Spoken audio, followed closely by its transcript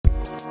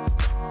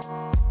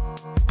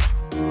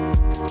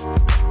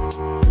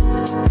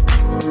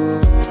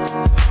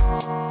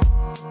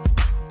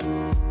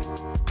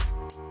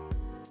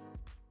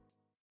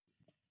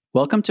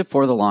Welcome to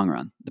For the Long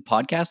Run, the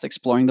podcast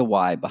exploring the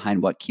why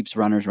behind what keeps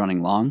runners running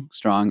long,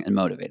 strong, and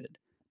motivated.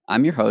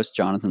 I'm your host,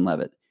 Jonathan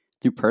Levitt.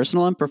 Through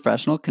personal and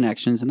professional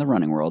connections in the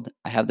running world,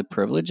 I have the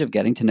privilege of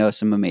getting to know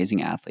some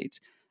amazing athletes.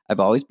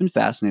 I've always been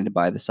fascinated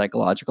by the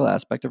psychological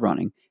aspect of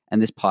running,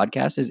 and this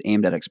podcast is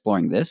aimed at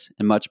exploring this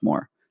and much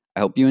more.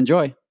 I hope you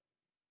enjoy.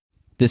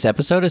 This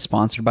episode is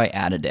sponsored by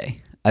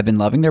Add-A-Day. I've been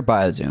loving their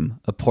BioZoom,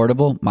 a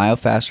portable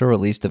myofascial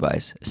release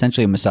device,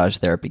 essentially a massage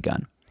therapy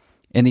gun.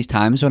 In these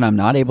times when I'm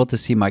not able to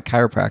see my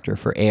chiropractor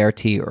for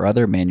ART or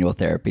other manual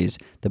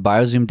therapies, the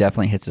BioZoom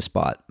definitely hits the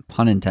spot,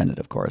 pun intended,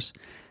 of course.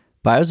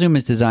 BioZoom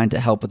is designed to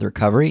help with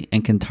recovery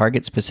and can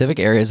target specific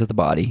areas of the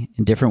body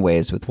in different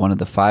ways with one of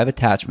the 5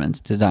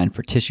 attachments designed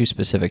for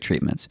tissue-specific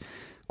treatments.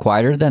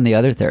 Quieter than the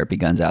other therapy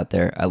guns out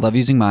there, I love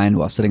using mine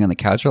while sitting on the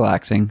couch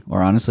relaxing,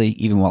 or honestly,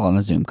 even while on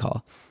a Zoom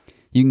call.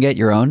 You can get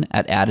your own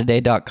at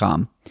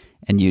addaday.com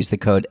and use the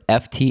code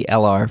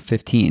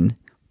FTLR15,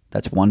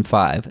 that's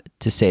 15,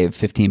 to save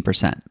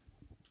 15%.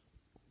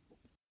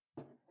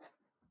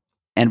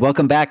 And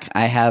welcome back.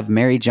 I have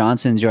Mary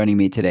Johnson joining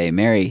me today.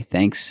 Mary,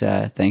 thanks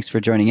for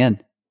joining in.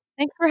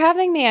 Thanks for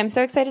having me. I'm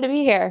so excited to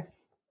be here.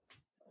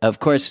 Of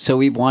course. So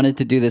we've wanted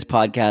to do this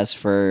podcast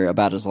for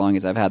about as long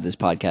as I've had this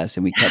podcast,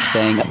 and we kept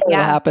saying, it'll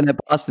happen at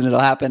Boston, it'll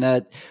happen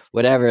at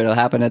whatever, it'll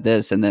happen at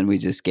this, and then we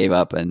just gave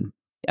up, and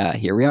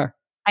here we are.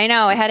 I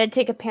know. I had to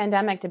take a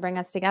pandemic to bring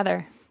us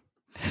together.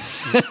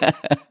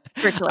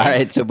 Virtually. All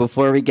right. So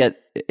before we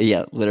get,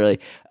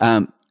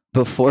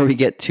 before we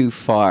get too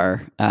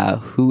far,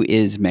 who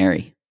is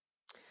Mary?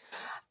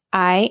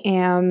 I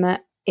am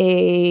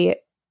a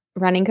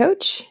running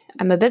coach.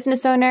 I'm a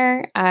business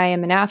owner. I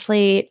am an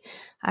athlete.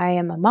 I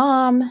am a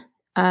mom.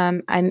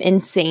 I'm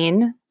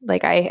insane.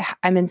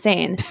 I'm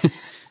insane.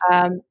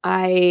 That's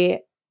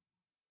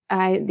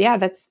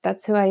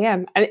who I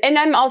am. And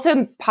I'm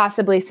also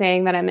possibly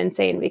saying that I'm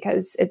insane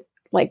because it's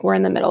like we're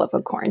in the middle of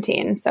a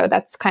quarantine. So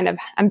that's kind of,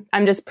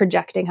 I'm just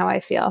projecting how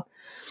I feel.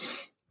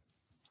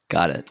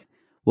 Got it.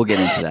 We'll get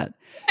into that.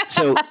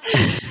 So,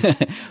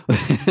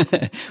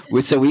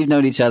 so we've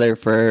known each other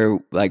for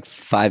like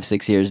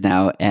 5-6 years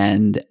now.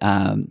 And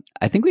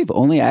I think we've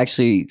only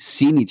actually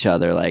seen each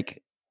other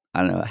like,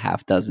 I don't know, a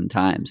half dozen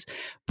times,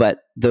 but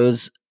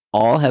those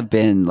all have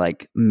been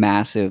like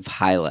massive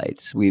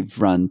highlights. We've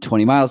run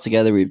 20 miles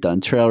together. We've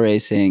done trail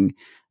racing.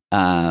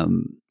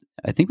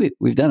 I think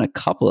we've done a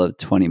couple of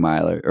 20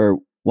 miler, or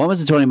one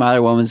was a 20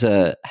 miler, one was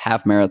a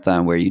half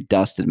marathon where you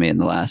dusted me in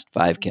the last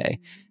 5K.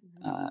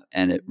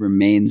 And it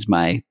remains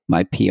my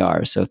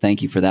PR. So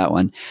thank you for that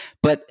one.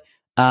 But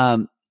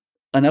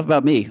enough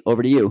about me.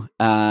 Over to you.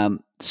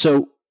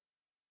 So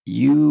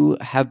you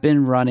have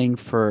been running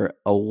for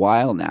a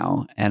while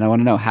now, and I want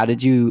to know, how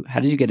did you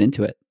get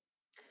into it?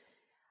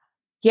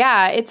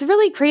 Yeah, it's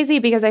really crazy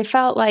because I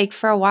felt like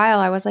for a while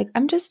I was like,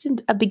 I'm just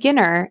a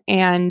beginner,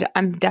 and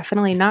I'm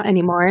definitely not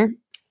anymore.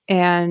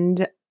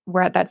 And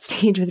we're at that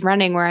stage with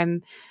running where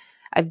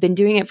I've been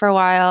doing it for a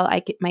while.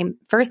 My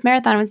first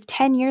marathon was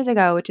 10 years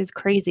ago, which is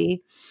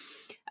crazy.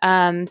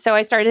 So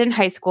I started in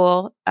high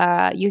school.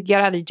 You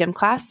get out of gym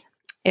class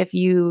if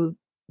you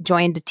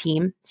joined a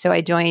team. So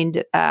I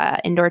joined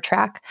indoor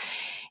track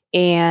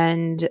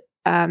and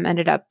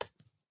ended up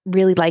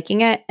really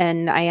liking it.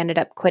 And I ended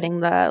up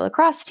quitting the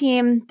lacrosse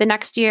team the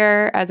next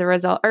year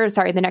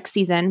the next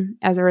season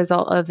as a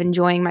result of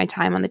enjoying my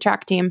time on the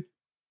track team.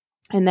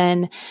 And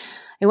then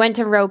I went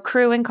to row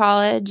crew in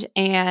college,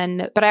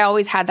 but I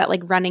always had that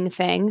like running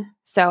thing.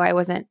 So I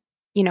wasn't,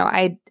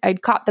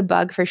 I'd caught the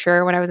bug for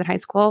sure when I was in high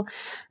school.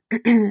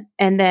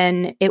 And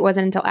then it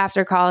wasn't until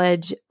after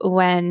college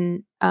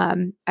when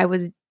I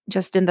was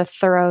just in the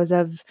throes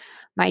of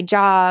my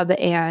job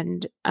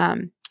and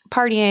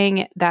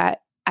partying that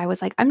I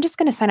was like, I'm just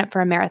going to sign up for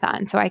a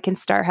marathon so I can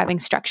start having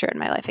structure in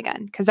my life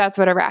again, because that's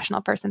what a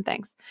rational person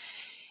thinks.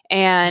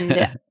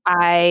 And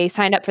I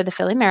signed up for the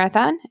Philly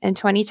Marathon in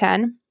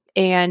 2010.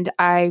 And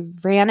I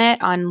ran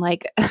it on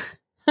like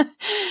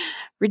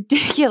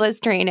ridiculous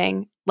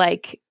training.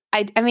 Like,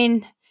 I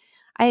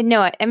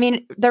know it. I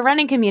mean, the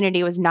running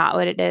community was not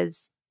what it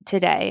is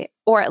today,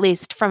 or at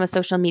least from a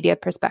social media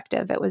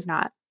perspective, it was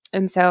not.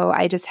 And so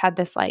I just had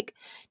this like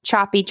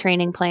choppy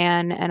training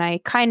plan, and I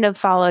kind of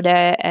followed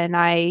it, and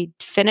I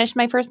finished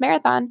my first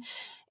marathon.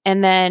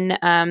 And then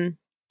I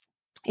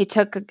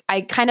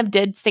kind of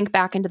did sink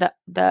back into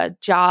the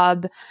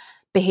job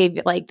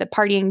behavior, like the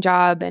partying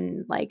job,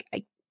 and like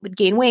I would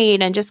gain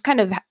weight and just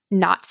kind of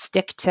not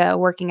stick to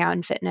working out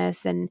and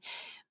fitness, and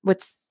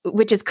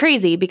which is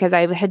crazy because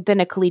I had been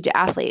a collegiate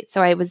athlete.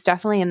 So I was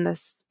definitely in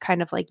this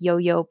kind of like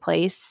yo-yo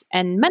place,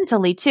 and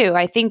mentally too.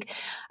 I think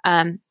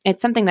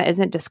it's something that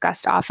isn't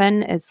discussed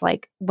often is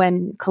like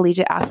when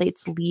collegiate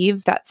athletes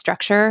leave that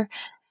structure,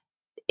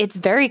 it's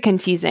very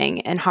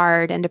confusing and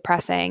hard and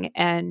depressing.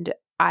 And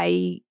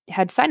I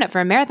had signed up for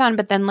a marathon,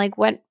 but then like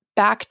went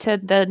back to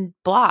the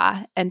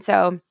blah. And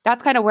so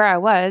that's kind of where I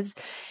was.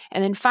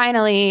 And then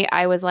finally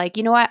I was like,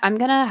 you know what? I'm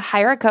going to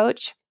hire a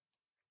coach.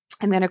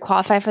 I'm going to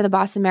qualify for the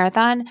Boston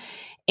Marathon,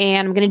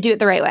 and I'm going to do it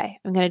the right way.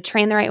 I'm going to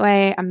train the right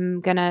way. I'm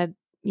going to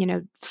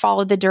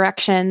follow the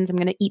directions. I'm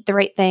going to eat the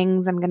right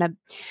things. I'm going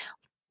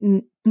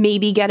to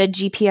maybe get a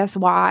GPS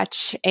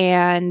watch.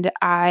 And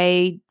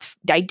I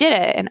did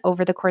it. And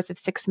over the course of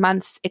 6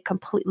 months, it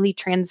completely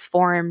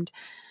transformed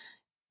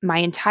my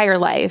entire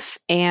life.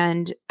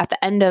 And at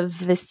the end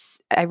of this,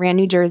 I ran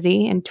New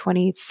Jersey in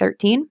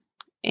 2013.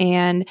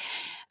 And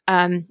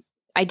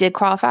I did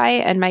qualify.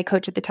 And my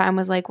coach at the time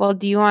was like, well,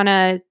 do you want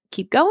to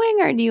keep going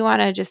or do you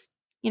want to just,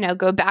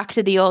 go back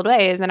to the old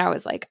ways? And I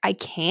was like, I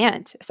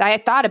can't. So I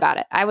thought about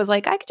it. I was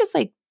like, I could just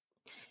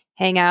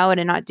hang out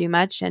and not do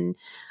much. And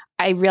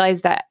I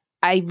realized that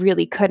I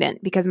really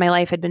couldn't, because my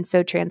life had been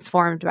so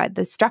transformed by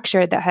the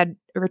structure that had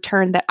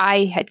returned that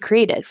I had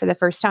created for the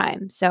first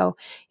time. So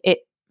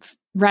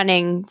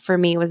running for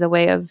me was a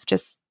way of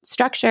just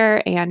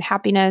structure and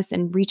happiness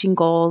and reaching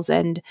goals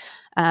and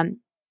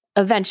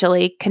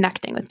eventually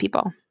connecting with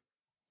people.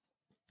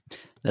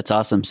 That's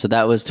awesome. So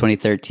that was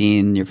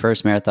 2013. Your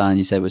first marathon,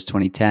 you said, was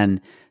 2010.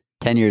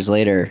 10 years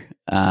later,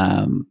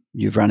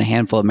 you've run a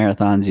handful of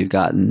marathons. You've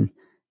gotten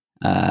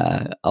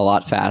a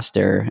lot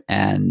faster.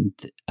 And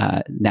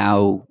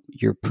now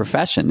your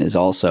profession is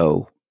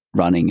also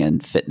running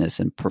and fitness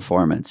and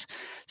performance.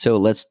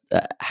 So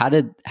how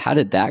did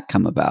that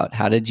come about?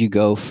 How did you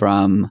go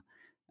from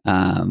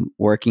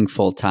working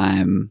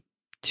full-time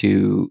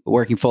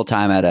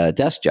at a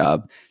desk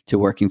job to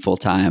working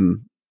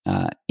full-time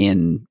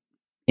in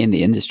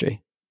the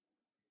industry?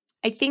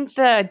 I think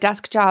the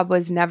desk job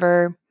was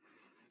it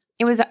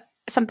was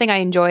something I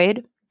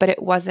enjoyed, but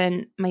it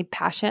wasn't my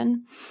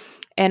passion.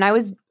 And I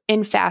was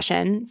in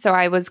fashion, so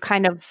I was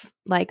kind of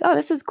like, oh,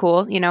 this is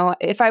cool.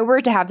 If I were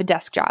to have a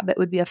desk job, it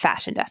would be a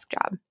fashion desk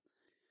job.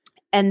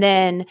 And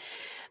then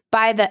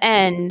by the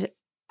end,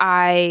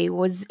 I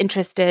was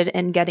interested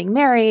in getting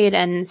married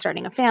and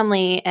starting a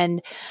family.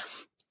 And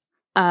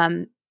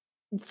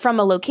from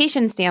a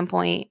location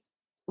standpoint,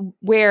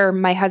 where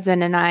my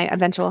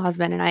eventual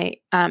husband and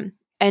I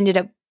ended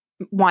up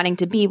wanting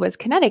to be was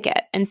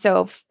Connecticut. And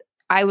so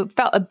I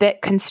felt a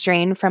bit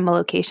constrained from a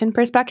location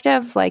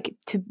perspective. Like,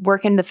 to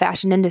work in the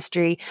fashion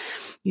industry,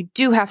 you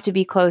do have to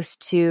be close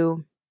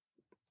to,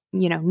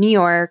 New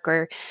York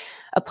or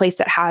a place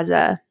that has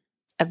a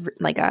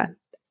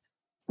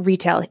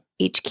retail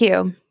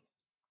HQ.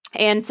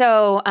 And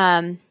so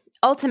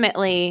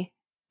ultimately,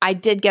 I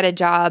did get a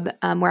job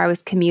where I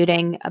was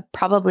commuting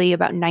probably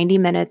about 90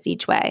 minutes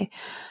each way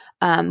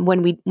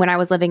when I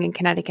was living in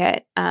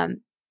Connecticut.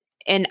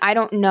 And I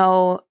don't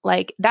know,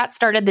 that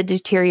started the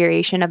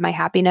deterioration of my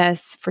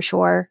happiness for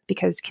sure,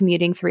 because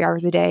commuting 3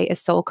 hours a day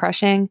is soul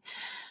crushing.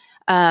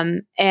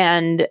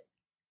 And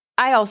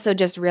I also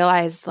just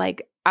realized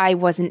I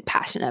wasn't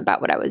passionate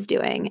about what I was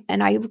doing,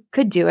 and I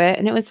could do it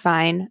and it was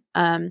fine.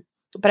 But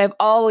I've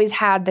always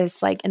had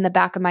this in the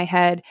back of my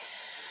head,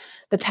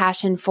 the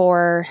passion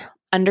for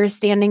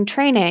understanding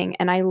training.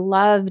 And I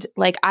loved,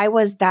 I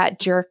was that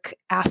jerk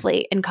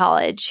athlete in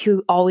college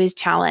who always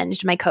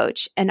challenged my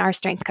coach and our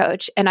strength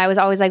coach. And I was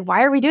always like,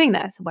 why are we doing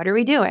this? What are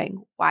we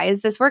doing? Why is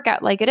this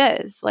workout like it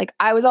is?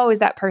 I was always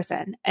that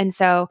person. And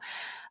so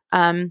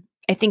I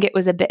think it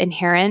was a bit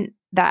inherent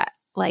that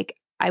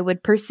I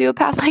would pursue a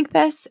path like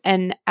this.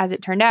 And as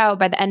it turned out,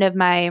 by the end of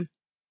my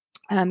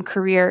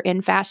career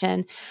in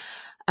fashion,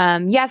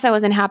 yes, I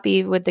wasn't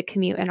happy with the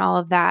commute and all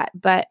of that,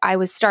 but I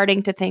was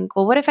starting to think,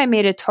 well, what if I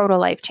made a total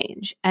life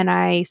change? And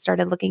I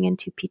started looking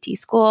into PT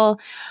school.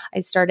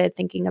 I started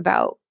thinking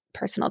about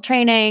personal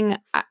training,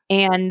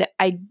 and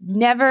I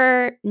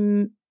never,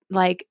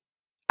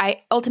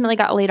 I ultimately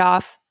got laid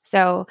off.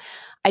 So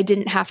I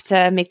didn't have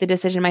to make the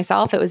decision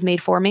myself. It was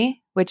made for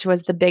me, which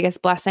was the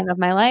biggest blessing of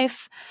my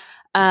life.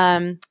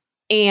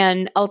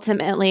 And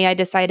ultimately I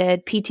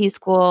decided PT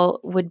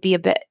school would be a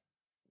bit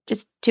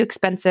just too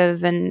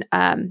expensive. And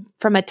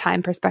from a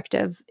time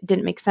perspective, it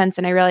didn't make sense.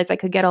 And I realized I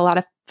could get a lot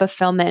of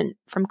fulfillment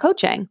from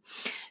coaching.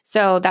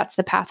 So that's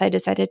the path I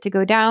decided to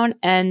go down.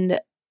 And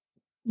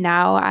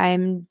now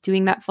I'm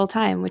doing that full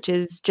time, which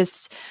is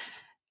just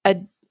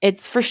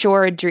it's for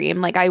sure a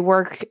dream. I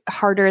work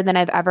harder than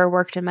I've ever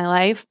worked in my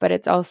life, but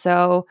it's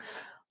also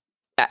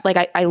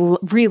I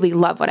really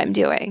love what I'm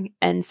doing.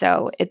 And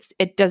so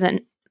it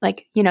doesn't,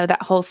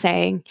 that whole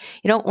saying,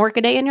 you don't work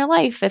a day in your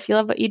life if you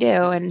love what you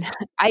do. And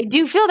I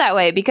do feel that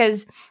way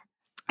because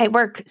I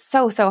work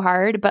so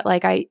hard, but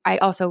I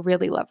also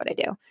really love what I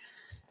do.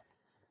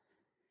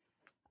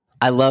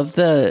 I love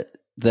the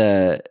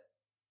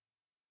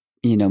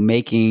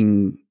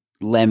making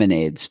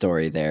lemonade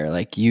story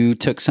there. You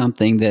took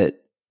something that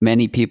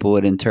many people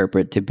would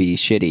interpret to be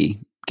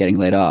shitty, getting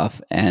laid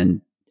off,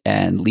 and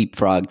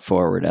leapfrogged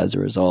forward as a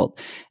result.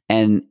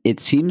 And it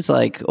seems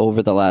like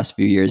over the last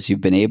few years,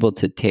 you've been able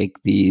to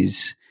take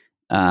these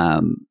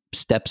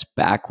steps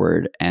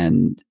backward.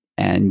 And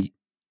the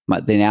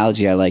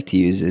analogy I like to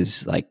use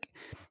is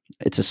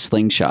it's a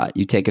slingshot.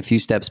 You take a few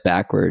steps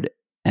backward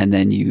and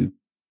then you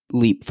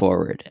leap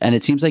forward. And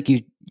it seems like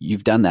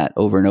you've done that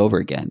over and over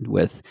again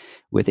with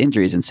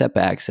injuries and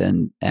setbacks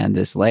and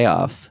this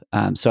layoff.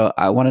 So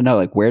I want to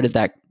know, where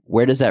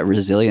does that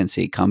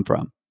resiliency come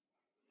from?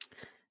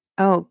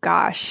 Oh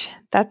gosh,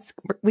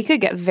 we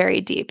could get very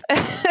deep.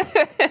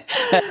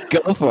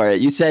 Go for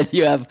it. You said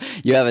you have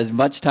as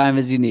much time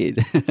as you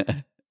need.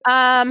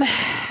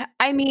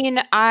 I mean,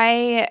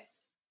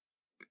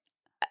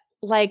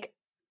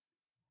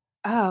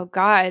 oh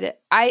God,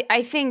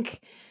 I think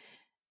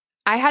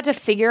I had to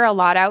figure a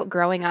lot out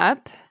growing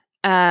up.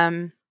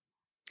 And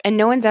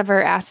no one's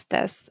ever asked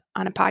this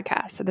on a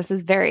podcast, so this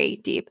is very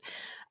deep.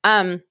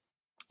 So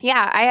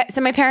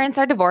my parents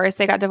are divorced.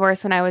 They got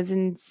divorced when I was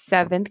in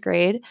 7th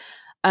grade.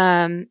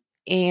 And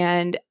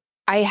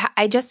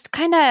I just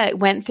kind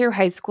of went through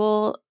high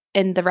school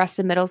and the rest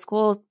of middle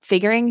school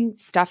figuring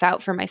stuff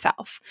out for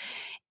myself.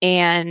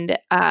 And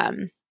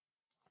I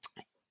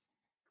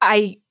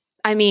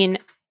mean,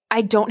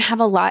 I don't have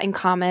a lot in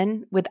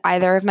common with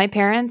either of my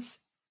parents.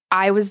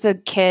 I was the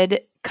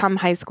kid come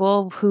high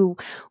school who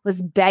was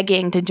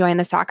begging to join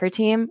the soccer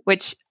team,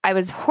 which I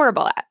was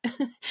horrible at.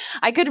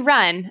 I could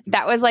run.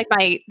 That was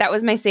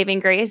my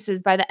saving grace,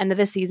 is by the end of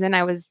the season,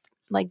 I was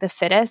like the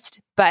fittest,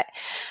 but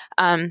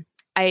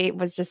I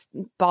was just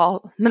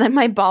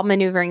my ball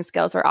maneuvering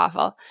skills were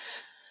awful.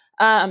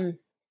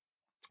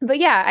 But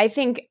yeah, I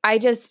think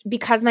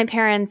because my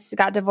parents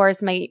got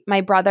divorced,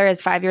 my brother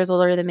is 5 years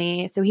older than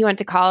me. So he went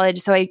to college.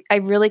 So I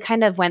really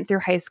kind of went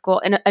through high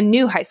school, and a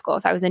new high school.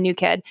 So I was a new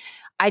kid.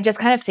 I just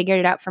kind of figured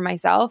it out for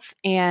myself.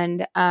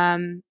 And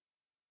ever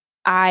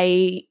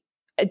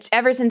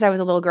since I was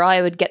a little girl,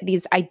 I would get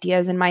these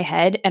ideas in my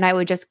head and I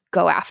would just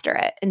go after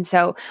it. And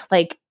so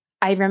like,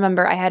 I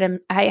remember I had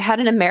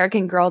an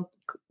American Girl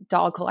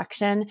doll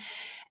collection,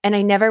 and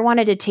I never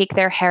wanted to take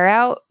their hair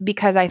out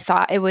because I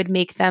thought it would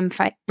make them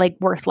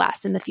worth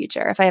less in the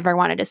future if I ever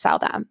wanted to sell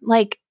them.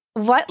 Like,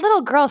 what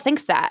little girl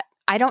thinks that?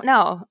 I don't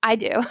know. I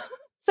do.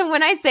 So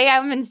when I say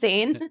I'm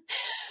insane,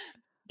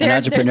 an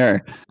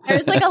entrepreneur,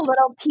 there's like a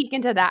little peek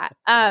into that.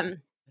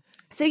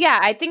 So yeah,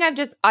 I think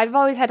I've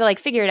always had to like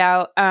figure it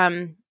out.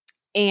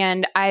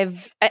 And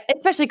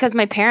especially because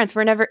my parents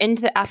were never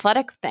into the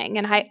athletic thing.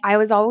 And I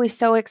was always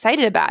so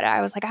excited about it.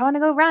 I was like, I want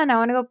to go run. I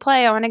want to go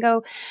play. I want to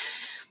go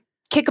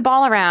kick a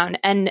ball around.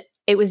 And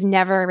it was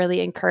never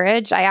really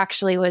encouraged. I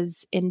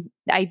was in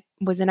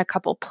a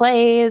couple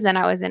plays, and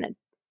I was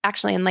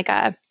actually in like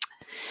a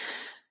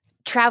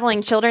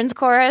traveling children's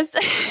chorus.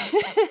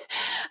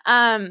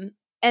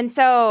 And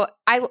so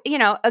I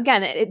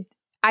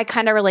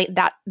kind of relate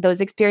those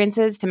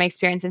experiences to my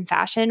experience in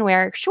fashion,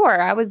 where sure,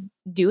 I was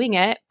doing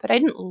it, but I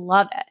didn't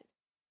love it.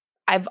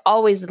 I've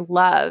always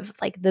loved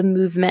like the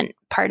movement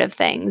part of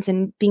things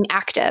and being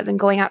active and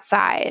going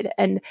outside.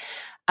 And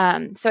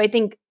so I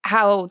think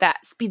how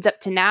that speeds up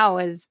to now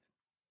is,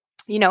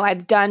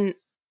 I've done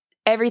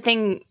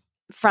everything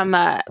from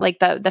like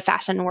the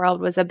fashion world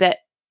was a bit,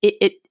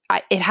 it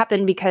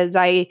happened because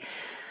I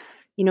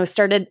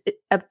started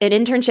an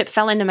internship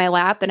fell into my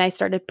lap, and I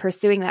started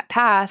pursuing that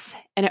path,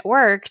 and it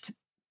worked.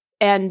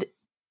 And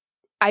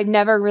I've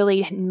never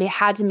really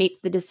had to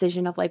make the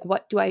decision of like,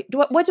 what do I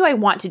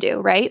want to do?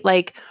 Right.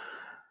 Like,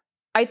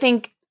 I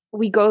think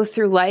we go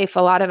through life,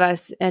 a lot of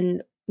us,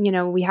 and,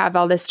 we have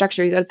all this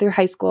structure. We go through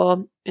high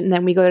school, and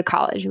then we go to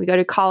college,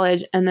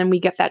 and then we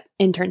get that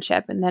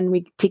internship, and then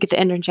we take the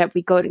internship,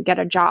 we go to get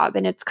a job.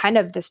 And it's kind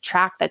of this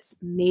track that's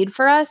made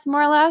for us,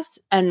 more or less.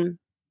 And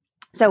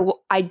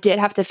so I did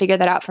have to figure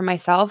that out for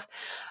myself.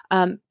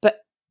 But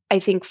I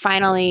think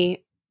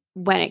finally,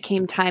 when it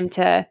came time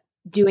to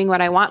doing what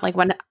I want, like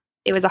when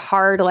it was a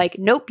hard, like,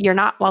 nope, you're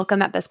not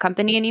welcome at this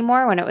company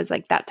anymore, when it was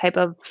like that type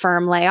of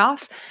firm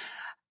layoff,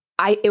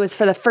 it was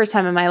for the first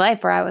time in my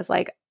life where I was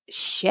like,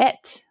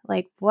 shit,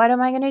 like, what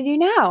am I going to do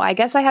now? I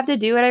guess I have to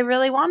do what I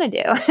really want to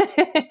do.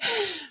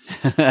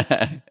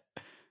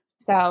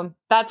 So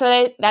that's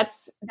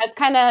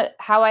kind of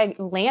how I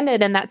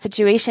landed in that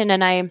situation.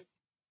 And I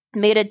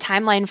made a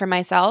timeline for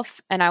myself,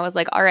 and I was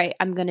like, all right,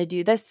 I'm going to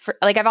do this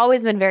I've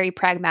always been very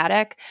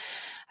pragmatic.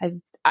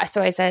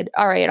 So I said,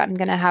 all right, I'm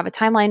going to have a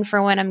timeline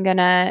for when I'm going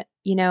to,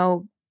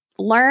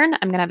 learn.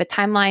 I'm going to have a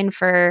timeline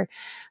for,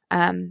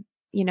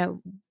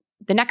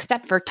 the next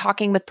step for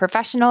talking with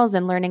professionals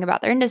and learning about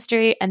their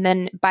industry. And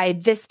then by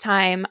this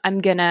time, I'm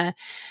going to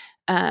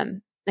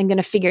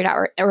figure it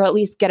out, or at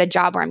least get a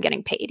job where I'm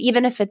getting paid,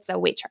 even if it's a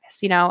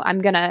waitress.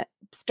 I'm going to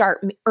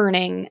start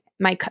earning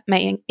my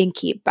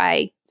in-keep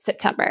by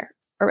September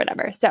or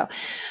whatever. So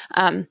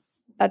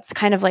that's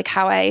kind of like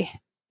how I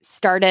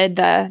started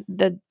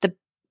the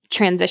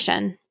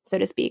transition, so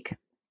to speak.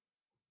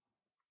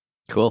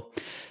 Cool.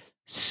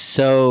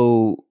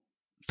 So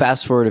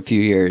fast forward a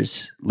few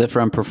years, Lift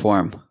Run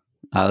Perform.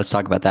 Let's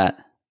talk about that.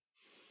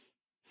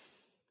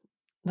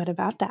 What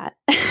about that?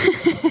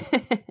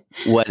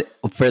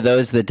 For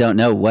those that don't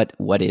know,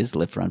 what is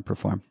Lift Run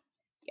Perform?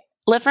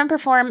 Lift Run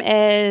Perform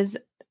is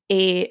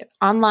a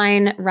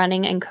online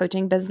running and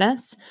coaching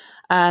business.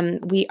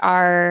 We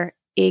are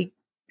a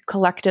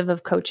collective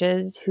of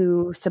coaches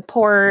who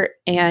support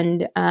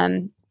and,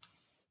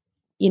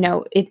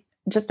 it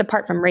just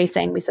apart from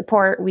racing, we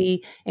support,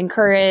 we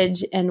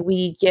encourage, and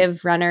we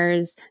give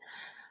runners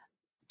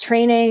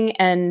training.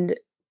 And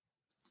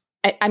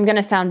I'm going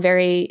to sound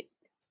very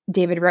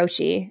David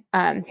Roche,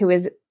 who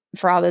is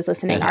for all those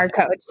listening, our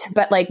coach,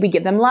 but like we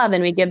give them love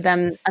and we give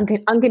them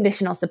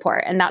unconditional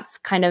support. And that's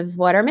kind of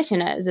what our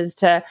mission is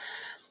to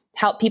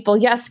help people,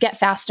 yes, get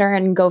faster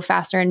and go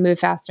faster and move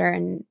faster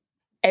and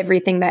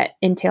everything that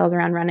entails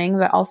around running,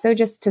 but also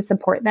just to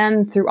support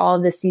them through all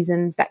of the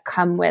seasons that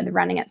come with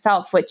running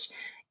itself, which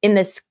in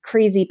this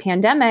crazy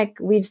pandemic,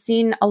 we've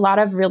seen a lot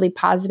of really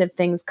positive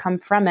things come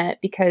from it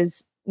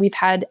because we've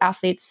had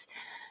athletes,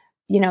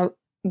 you know,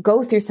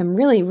 go through some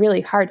really,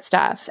 really hard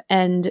stuff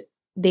and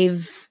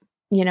they've,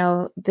 you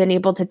know, been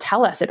able to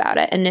tell us about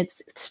it and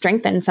it's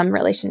strengthened some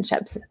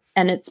relationships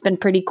and it's been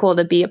pretty cool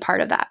to be a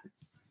part of that.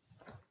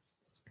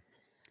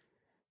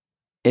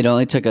 It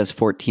only took us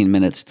 14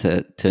 minutes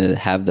to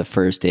have the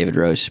first David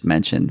Roche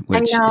mention,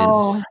 which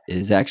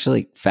is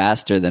actually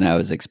faster than I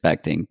was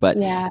expecting, but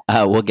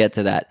we'll get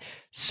to that.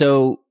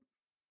 So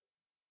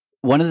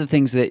one of the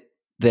things that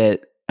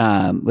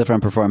Live Run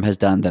Perform has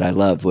done that I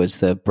loved was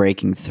the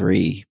Breaking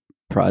 3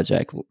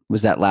 project.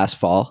 Was that last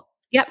fall?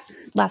 Yep,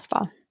 last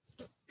fall.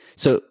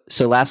 So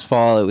last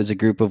fall, it was a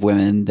group of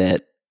women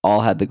that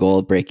all had the goal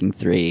of breaking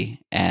 3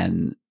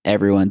 and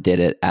everyone did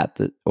it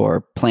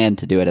or planned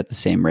to do it at the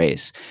same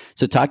race.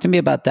 So talk to me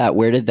about that.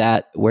 Where did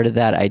that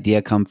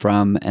idea come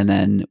from? And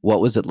then what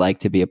was it like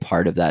to be a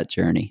part of that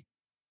journey?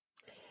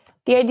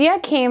 The idea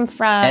came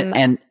from...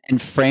 And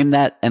frame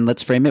that, and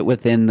let's frame it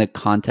within the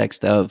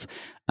context of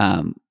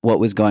what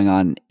was going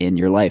on in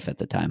your life at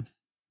the time.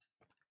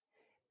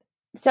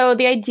 So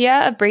the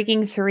idea of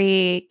Breaking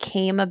 3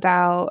 came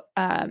about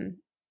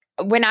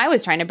when I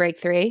was trying to break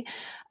 3.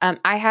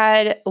 I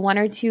had one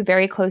or two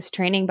very close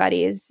training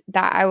buddies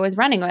that I was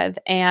running with,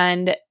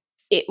 and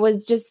it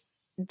was just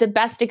the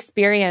best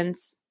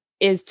experience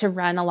is to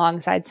run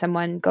alongside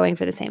someone going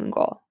for the same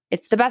goal.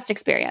 It's the best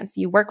experience.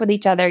 You work with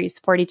each other, you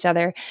support each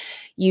other,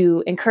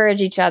 you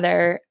encourage each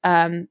other.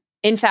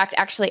 In fact,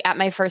 actually at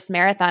my first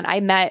marathon,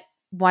 I met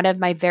one of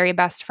my very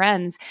best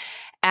friends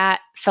at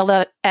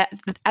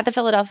the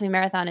Philadelphia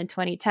Marathon in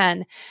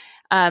 2010.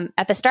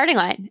 At the starting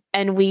line,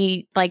 and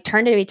we like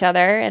turned to each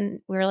other and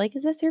we were like,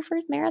 is this your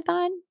first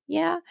marathon?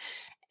 Yeah.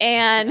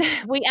 And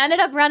we ended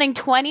up running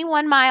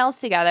 21 miles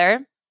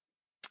together.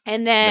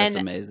 And then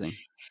that's amazing.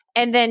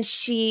 And then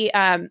she,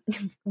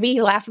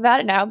 we laugh about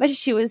it now, but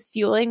she was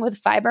fueling with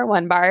Fiber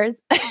One bars.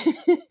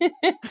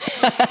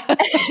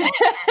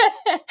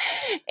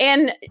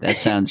 And that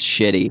sounds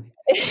shitty.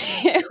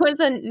 It was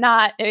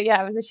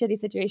it was a shitty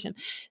situation.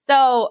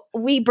 So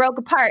we broke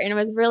apart and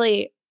it's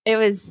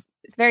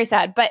very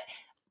sad, but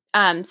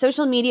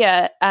social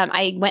media,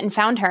 I went and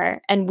found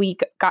her and we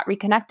got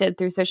reconnected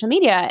through social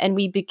media and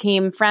we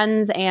became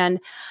friends.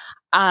 And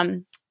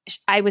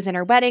I was in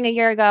her wedding a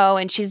year ago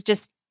and she's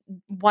just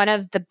one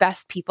of the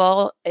best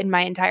people in my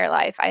entire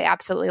life. I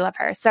absolutely love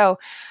her. So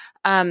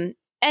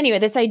anyway,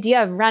 this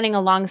idea of running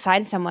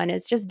alongside someone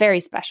is just very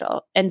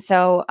special. And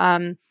so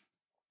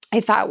I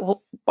thought,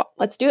 well,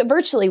 let's do it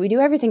virtually. We do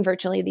everything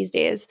virtually these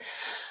days.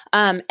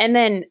 And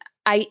then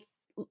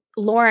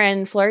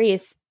Lauren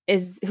Flores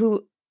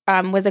who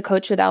was a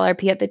coach with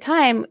LRP at the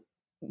time,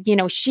 you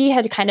know, she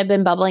had kind of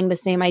been bubbling the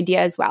same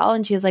idea as well.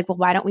 And she was like, well,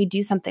 why don't we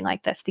do something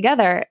like this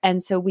together?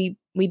 And so we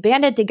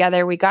banded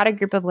together. We got a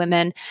group of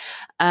women.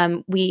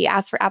 We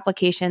asked for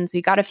applications.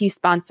 We got a few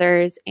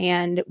sponsors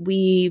and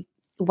we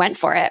went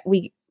for it.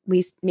 We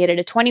made it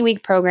a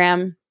 20-week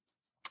program.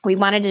 We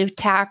wanted to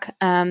attack,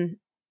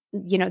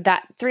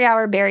 that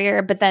 3-hour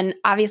barrier. But then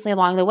obviously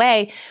along the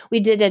way, we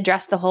did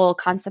address the whole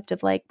concept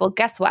of like, well,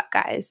 guess what,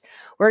 guys?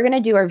 We're going to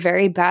do our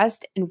very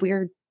best and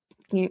we're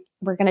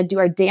going to do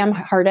our damn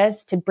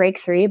hardest to break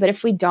 3. But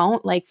if we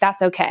don't, like,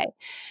 that's okay.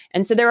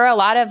 And so there were a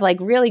lot of like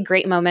really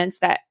great moments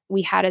that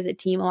we had as a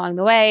team along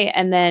the way.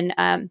 And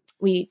then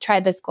we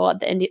tried this goal at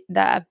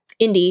the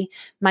Indy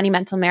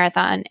Monumental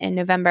Marathon in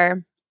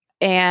November.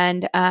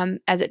 And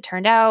as it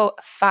turned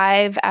out,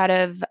 5 out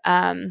of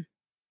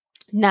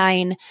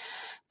 9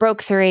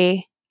 broke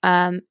 3.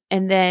 And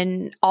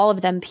then all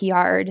of them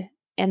PR'd.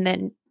 And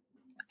then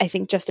I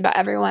think just about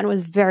everyone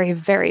was very,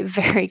 very,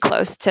 very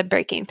close to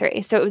breaking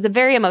 3. So it was a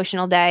very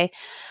emotional day.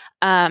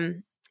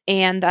 And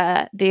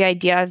the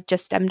idea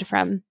just stemmed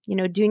from,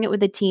 doing it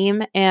with a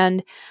team.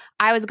 And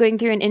I was going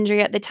through an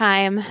injury at the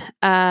time.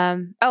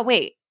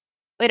 Wait,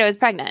 I was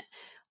pregnant.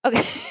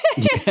 Okay.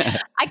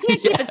 I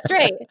can't keep it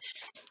straight.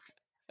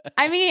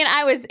 I mean,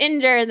 I was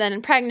injured,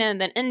 then pregnant,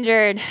 then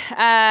injured. Who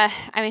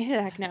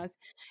the heck knows?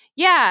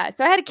 Yeah.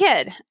 So I had a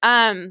kid.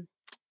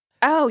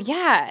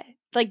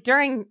 Like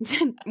during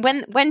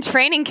when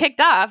training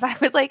kicked off, I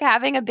was like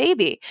having a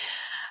baby.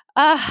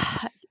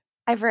 I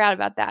forgot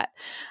about that.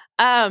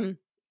 So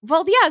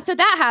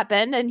that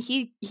happened and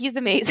he's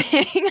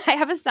amazing. I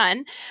have a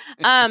son.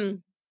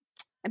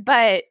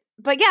 But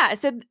yeah,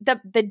 so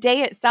the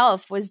day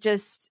itself was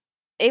just,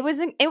 it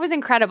was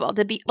incredible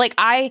to be like,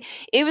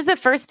 it was the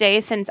first day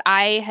since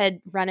I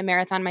had run a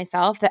marathon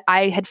myself that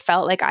I had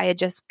felt like I had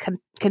just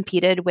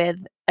competed with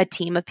a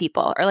team of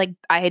people, or like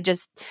I had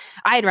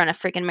run a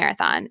freaking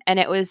marathon, and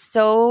it was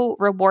so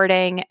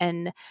rewarding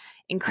and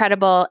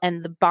incredible.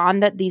 And the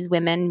bond that these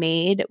women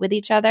made with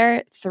each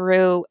other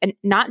through, and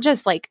not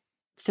just like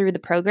through the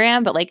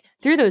program, but like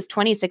through those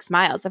 26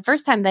 miles, the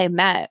first time they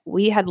met,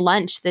 we had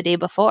lunch the day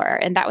before,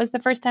 and that was the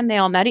first time they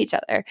all met each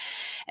other.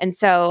 And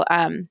so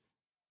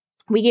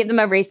we gave them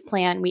a race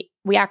plan.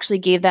 We actually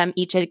gave them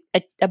each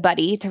a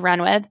buddy to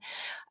run with.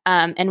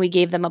 And we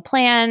gave them a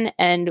plan,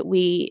 and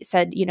we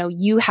said,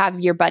 you have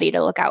your buddy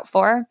to look out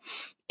for,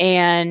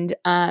 and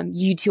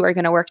you two are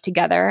going to work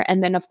together.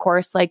 And then, of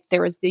course, like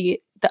there was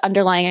the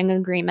underlying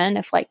agreement,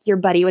 if like your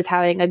buddy was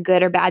having a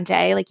good or bad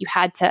day, like you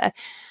had to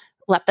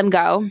let them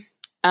go.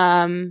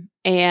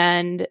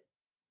 And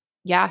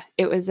yeah,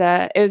 it was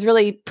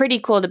really pretty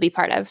cool to be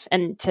part of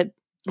and to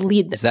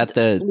lead. Is that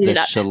the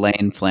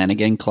Shalane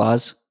Flanagan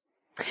clause?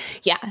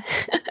 Yeah,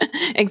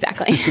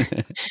 exactly.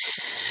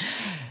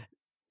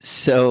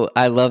 So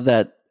I love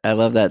that. I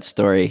love that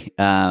story.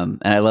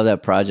 And I love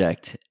that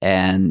project,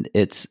 and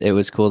it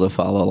was cool to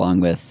follow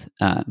along with.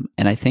 And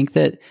I think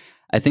that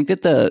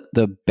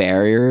the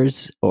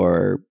barriers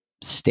or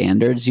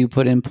standards you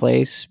put in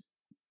place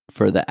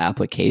for the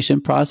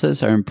application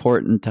process are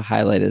important to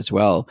highlight as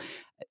well.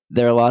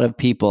 There are a lot of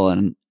people,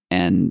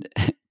 and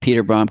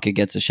Peter Bromke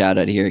gets a shout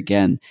out here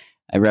again.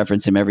 I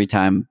reference him every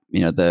time,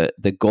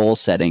 the goal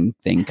setting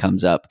thing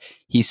comes up.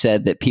 He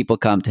said that people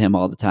come to him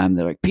all the time.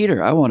 They're like,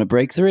 Peter, I want to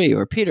break 3,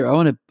 or Peter, I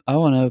want to,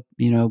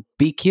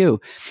 BQ.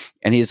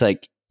 And he's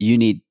like, you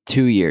need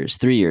 2 years,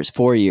 3 years,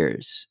 4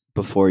 years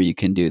before you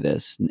can do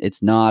this.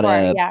 It's not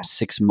a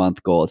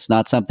 6-month goal. It's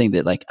not something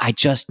that like, I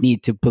just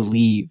need to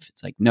believe.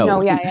 It's like,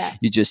 no,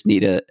 you just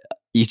need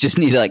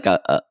like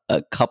a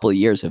couple of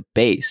years of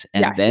base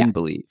and then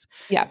believe.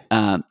 Yeah.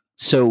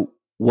 So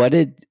what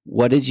did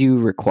you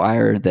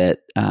require that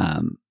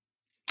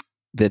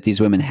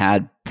these women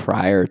had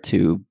prior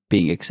to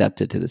being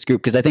accepted to this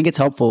group? Because I think it's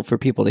helpful for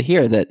people to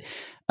hear that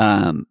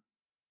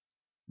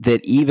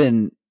that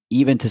even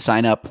to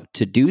sign up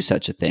to do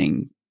such a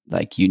thing,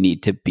 like you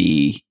need to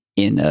be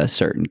in a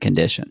certain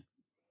condition.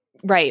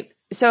 Right.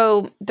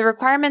 So the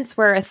requirements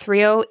were a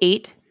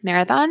 3:08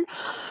 marathon,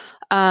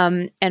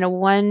 and a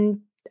 1:27,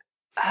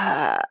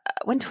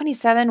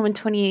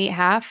 1:28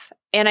 half,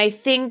 and I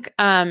think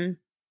 3:08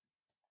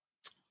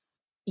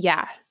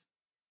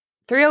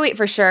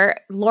 for sure.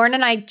 Lauren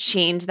and I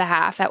changed the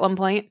half at one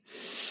point.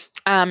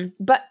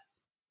 But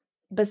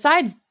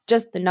besides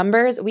just the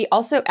numbers, we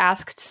also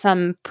asked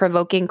some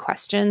provoking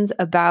questions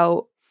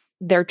about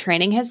their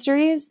training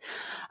histories.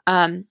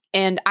 And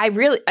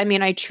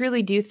I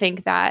truly do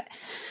think that,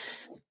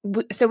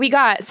 so we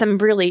got some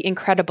really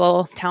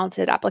incredible,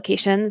 talented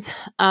applications.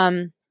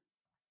 And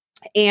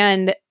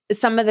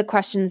some of the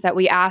questions that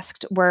we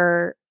asked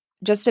were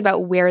just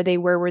about where they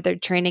were with their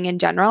training in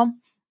general.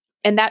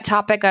 And that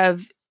topic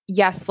of,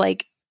 yes,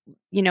 like,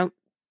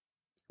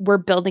 we're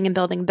building and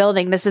building and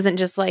building. This isn't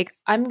just like,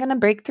 I'm going to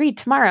break 3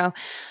 tomorrow,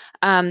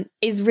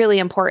 is really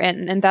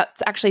important. And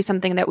that's actually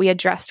something that we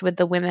addressed with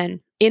the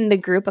women in the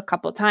group a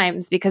couple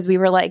times, because we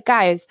were like,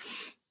 guys,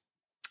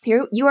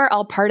 you are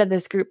all part of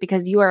this group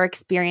because you are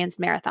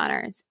experienced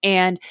marathoners,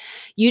 and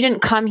you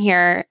didn't come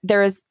here.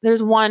 There's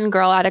one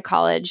girl out of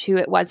college who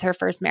it was her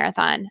first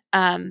marathon.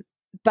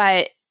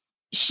 But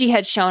she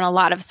had shown a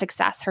lot of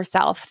success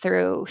herself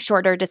through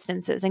shorter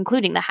distances,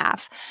 including the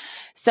half.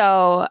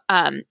 So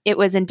it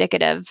was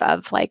indicative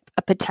of like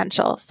a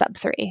potential sub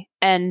 3.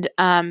 And,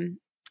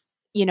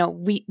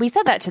 we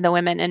said that to the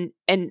women,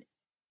 and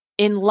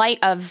in light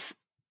of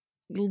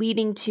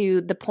leading to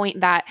the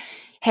point that,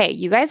 hey,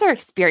 you guys are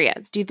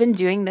experienced. You've been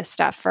doing this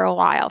stuff for a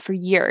while, for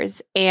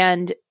years.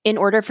 And in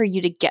order for you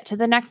to get to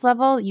the next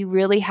level, you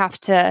really have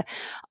to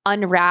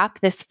unwrap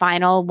this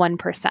final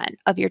 1%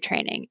 of your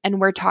training. And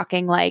we're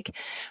talking like,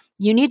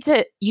 you need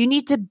to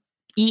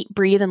eat,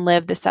 breathe, and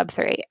live the sub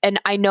 3.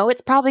 And I know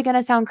it's probably going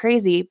to sound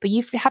crazy, but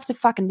you have to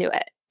fucking do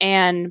it.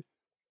 And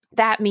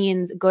that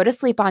means go to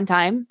sleep on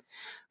time,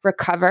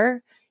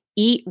 recover,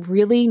 eat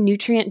really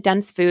nutrient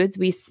dense foods.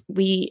 We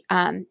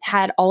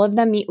had all of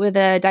them meet with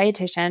a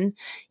dietitian,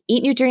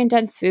 eat nutrient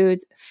dense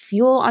foods,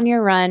 fuel on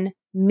your run,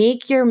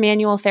 make your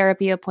manual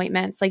therapy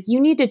appointments. Like,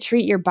 you need to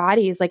treat your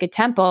body as like a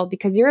temple,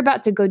 because you're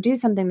about to go do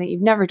something that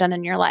you've never done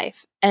in your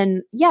life.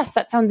 And yes,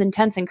 that sounds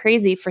intense and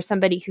crazy for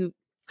somebody who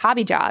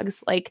hobby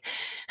jogs. Like,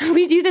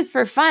 we do this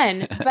for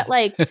fun, but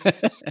like,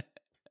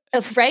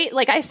 right?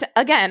 Like I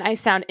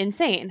sound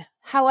insane.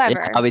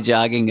 However, I'll be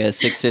jogging a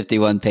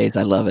 6:51 pace.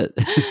 I love it.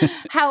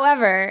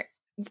 However,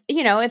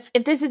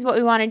 if this is what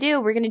we want to do,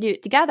 we're going to do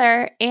it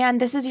together.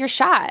 And this is your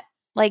shot.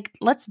 Like,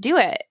 let's do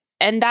it.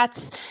 And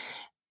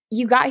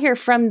you got here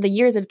from the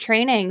years of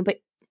training,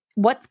 but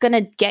what's going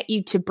to get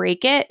you to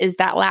break it is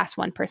that last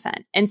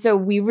 1%. And so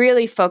we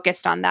really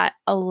focused on that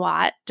a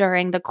lot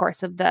during the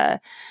course of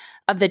the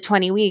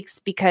 20 weeks,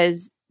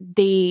 because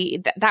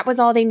that was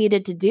all they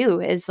needed to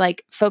do, is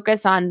like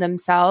focus on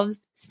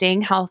themselves,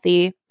 staying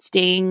healthy,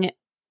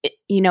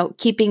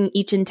 keeping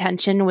each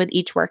intention with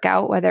each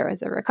workout, whether it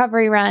was a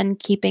recovery run,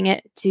 keeping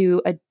it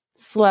to a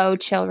slow,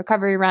 chill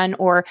recovery run,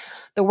 or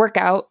the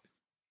workout,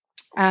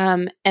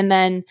 and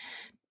then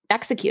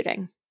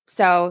executing.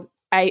 So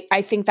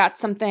I think that's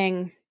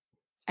something,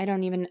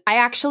 I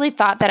actually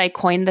thought that I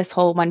coined this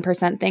whole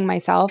 1% thing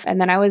myself. And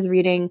then I was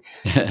reading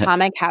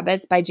Atomic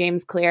Habits by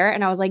James Clear.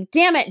 And I was like,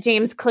 damn it,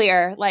 James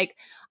Clear. Like,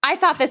 I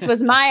thought this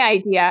was my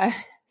idea.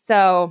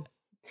 So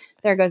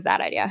there goes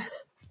that idea.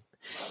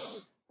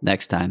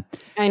 Next time.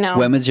 I know.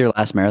 When was your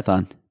last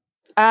marathon?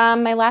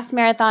 My last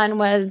marathon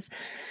was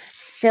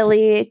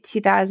Philly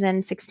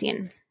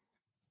 2016.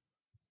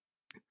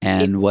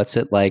 And what's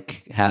it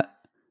like?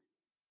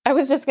 I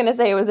was just going to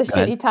say it was a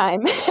shitty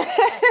time.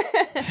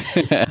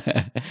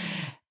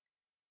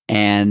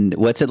 And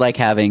what's it like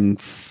having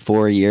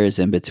 4 years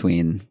in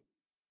between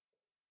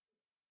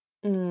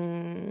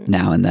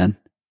now and then?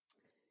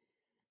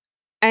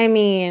 I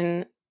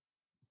mean,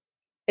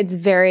 it's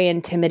very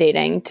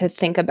intimidating to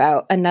think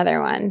about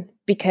another one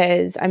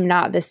because I'm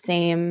not the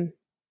same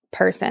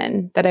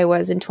person that I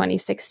was in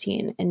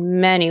 2016 in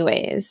many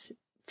ways,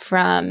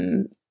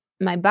 from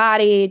my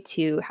body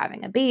to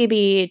having a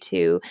baby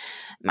to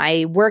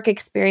my work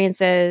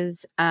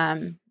experiences.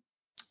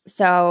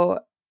 So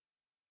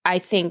I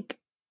think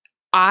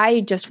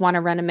I just want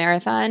to run a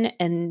marathon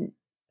and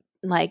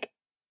like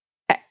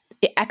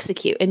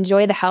execute,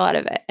 enjoy the hell out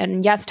of it.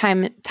 And yes,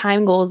 time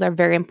goals are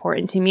very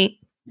important to me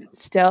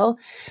still,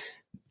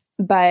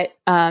 but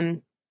I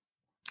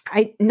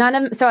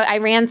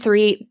ran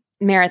 3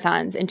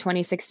 marathons in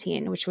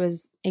 2016, which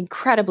was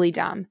incredibly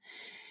dumb.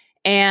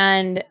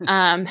 And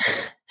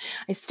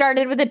I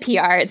started with a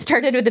PR. It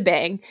started with a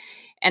bang,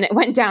 and it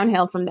went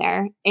downhill from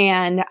there.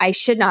 And I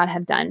should not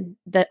have done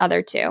the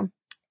other 2.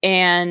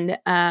 And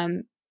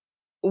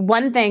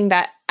one thing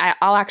that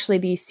I'll actually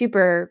be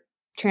super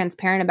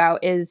transparent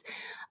about is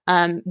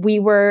we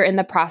were in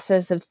the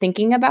process of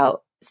thinking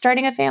about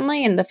starting a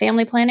family and the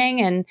family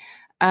planning.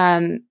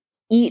 And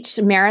each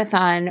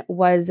marathon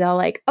was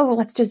like, oh,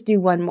 let's just do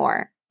one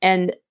more.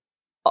 And,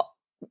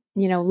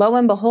 lo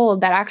and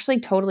behold, that actually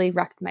totally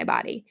wrecked my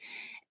body.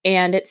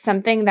 And it's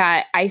something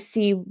that I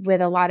see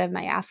with a lot of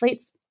my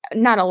athletes,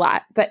 not a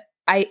lot, but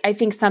I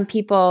think some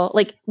people,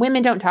 like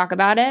women, don't talk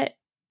about it,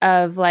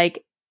 of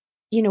like,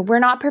 we're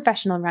not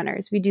professional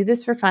runners. We do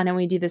this for fun and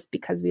we do this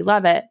because we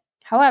love it.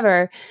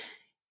 However,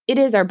 it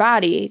is our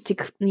body to,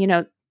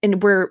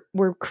 and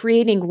we're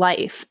creating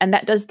life. And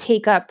that does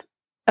take up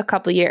a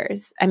couple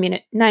years. I mean,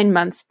 9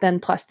 months, then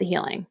plus the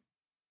healing.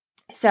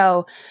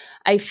 So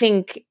I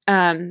think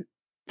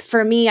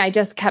for me, I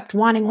just kept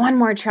wanting one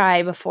more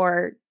try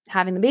before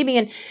having the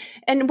baby.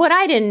 And what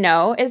I didn't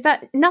know is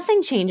that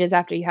nothing changes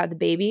after you have the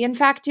baby. In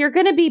fact, you're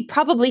going to be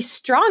probably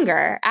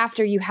stronger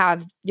after you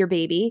have your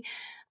baby.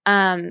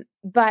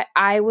 But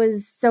I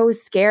was so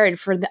scared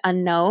for the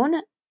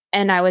unknown,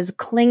 and I was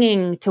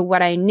clinging to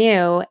what I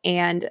knew.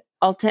 And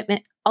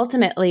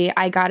ultimately,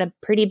 I got a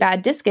pretty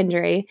bad disc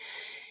injury,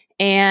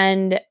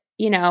 and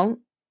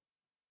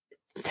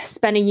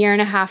spent 1.5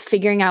 years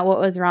figuring out what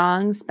was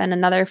wrong. Spent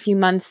another few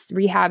months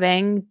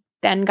rehabbing.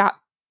 Then got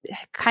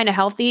kind of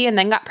healthy, and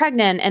then got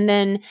pregnant, and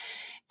then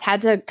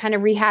had to kind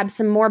of rehab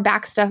some more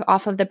back stuff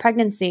off of the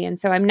pregnancy. And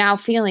so I'm now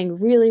feeling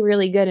really,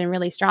 really good and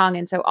really strong.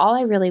 And so all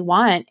I really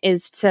want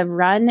is to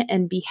run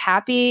and be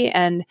happy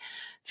and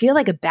feel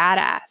like a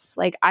badass.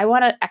 Like, I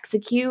want to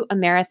execute a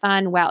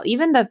marathon well.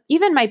 Even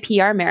my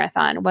PR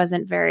marathon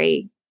wasn't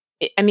very,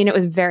 it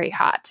was very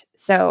hot.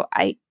 So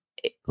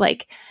it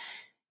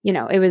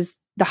was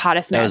the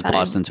hottest marathon. That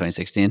was Boston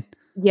 2016.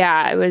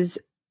 Yeah, it was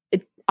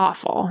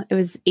awful. It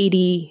was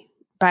 80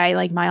 by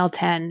like mile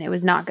 10. It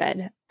was not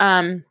good.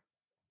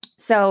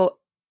 So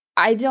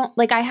I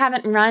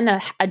haven't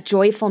run a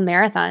joyful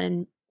marathon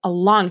in a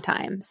long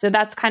time. So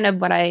that's kind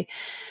of what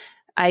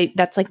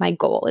that's like my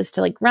goal, is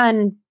to like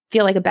run,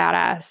 feel like a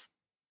badass,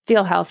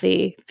 feel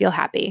healthy, feel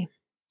happy.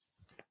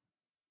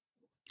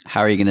 How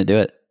are you going to do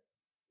it?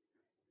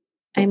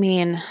 I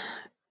mean,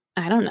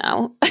 I don't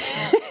know.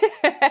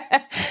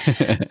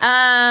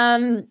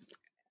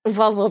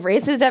 Well, will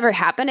races ever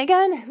happen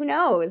again? Who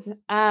knows?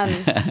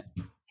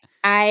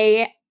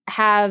 I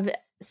have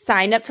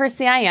signed up for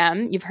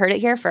CIM. You've heard it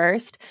here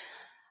first.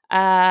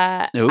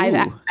 I've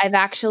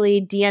actually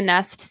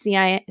DNS'd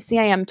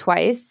CIM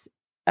twice.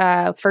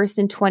 First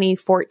in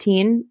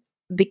 2014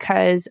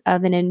 because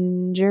of an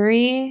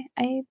injury,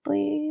 I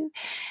believe,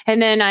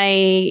 and then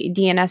I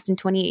DNS'd in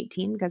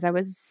 2018 because I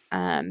was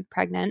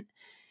pregnant.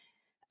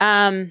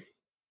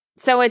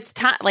 So it's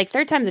like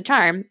third time's a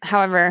charm.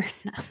 However,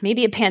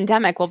 maybe a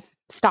pandemic will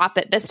stop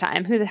it this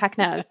time. Who the heck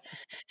knows?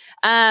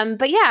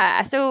 But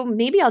yeah, so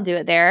maybe I'll do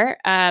it there.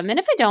 And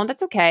if I don't,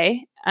 that's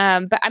okay.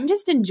 But I'm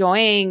just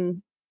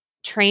enjoying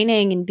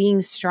training and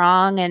being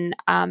strong. And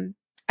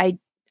I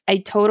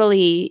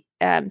totally,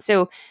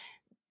 so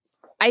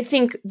I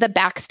think the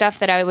back stuff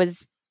that I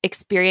was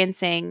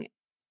experiencing,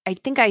 I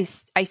think I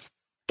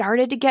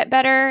started to get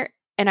better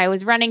and I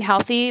was running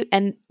healthy,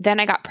 and then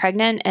I got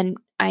pregnant, and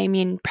I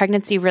mean,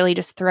 pregnancy really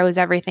just throws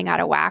everything out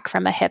of whack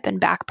from a hip and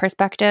back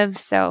perspective.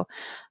 So,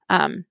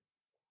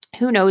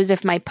 who knows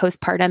if my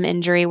postpartum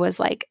injury was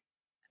like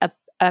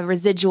a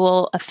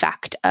residual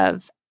effect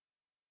of,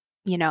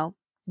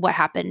 what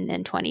happened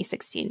in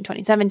 2016,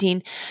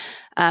 2017,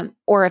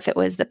 or if it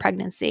was the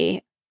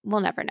pregnancy.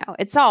 we'll never know.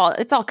 It's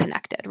all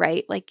connected,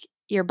 right? Like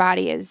your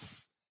body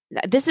is,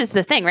 this is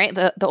the thing, right?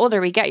 The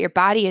older we get, your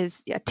body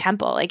is a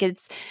temple. Like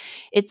it's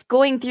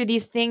going through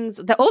these things.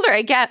 The older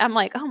I get, I'm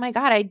like, oh my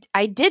God,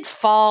 I did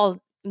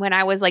fall when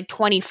I was like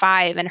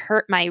 25 and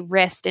hurt my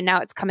wrist, and now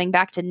it's coming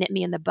back to nip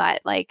me in the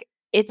butt. Like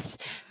it's,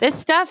 this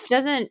stuff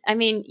doesn't, I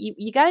mean,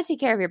 you got to take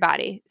care of your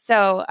body.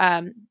 So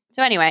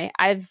anyway,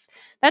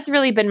 that's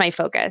really been my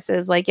focus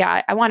is like,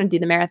 yeah, I want to do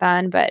the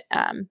marathon, but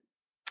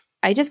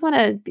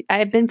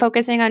I've been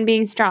focusing on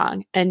being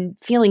strong and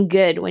feeling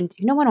good when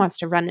no one wants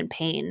to run in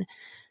pain.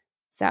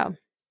 So.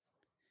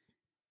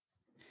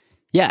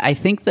 Yeah, I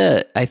think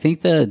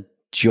the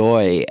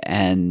joy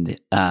and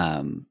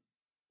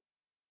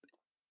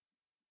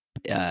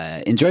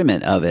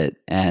enjoyment of it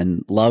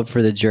and love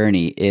for the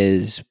journey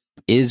is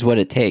what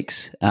it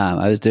takes.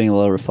 I was doing a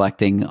little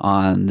reflecting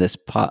on this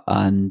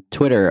on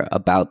Twitter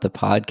about the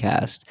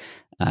podcast.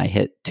 I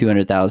hit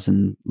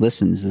 200,000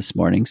 listens this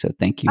morning, so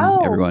thank you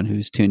everyone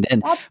who's tuned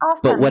in. That's awesome.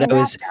 But what I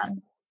was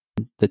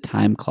the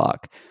time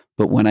clock.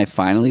 But when I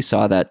finally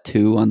saw that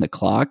 2 on the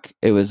clock,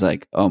 it was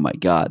like, oh my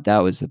God, that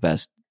was the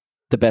best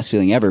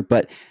feeling ever.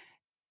 But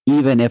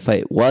even if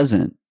it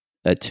wasn't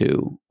a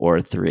 2 or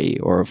a 3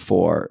 or a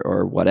 4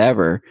 or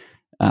whatever,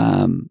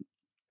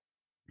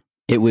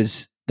 it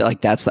was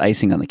like, that's the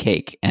icing on the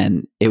cake.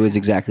 And it was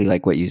exactly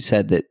like what you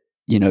said, that,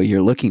 you know,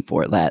 you're looking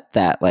for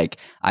that like,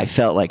 I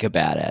felt like a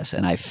badass,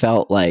 and I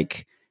felt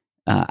like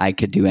I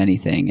could do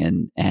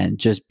anything, and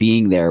just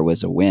being there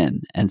was a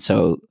win. And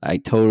so I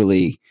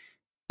totally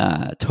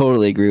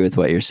agree with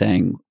what you're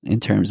saying in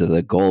terms of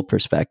the goal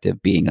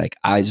perspective, being like,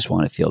 I just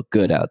want to feel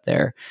good out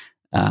there.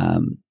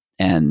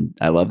 And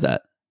I love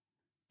that.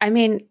 I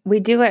mean, we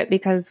do it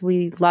because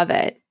we love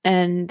it.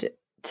 And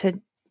to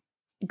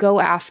go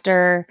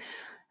after,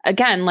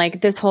 again,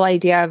 like this whole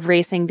idea of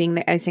racing being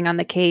the icing on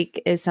the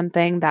cake is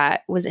something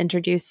that was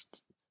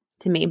introduced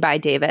to me by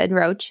David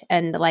Roach.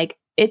 And like,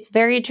 it's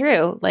very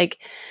true.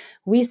 Like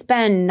we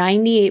spend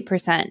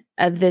 98%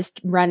 of this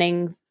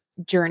running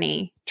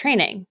journey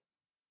training.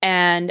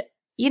 And,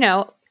 you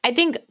know, I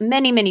think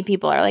many, many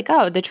people are like,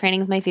 oh, the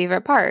training's my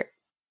favorite part.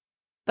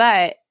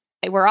 But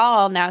we're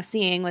all now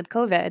seeing with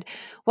COVID,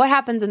 what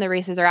happens when the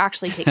races are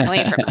actually taken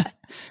away from us?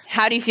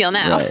 How do you feel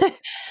now?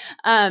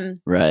 Right.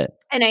 Right.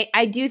 And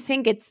I do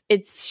think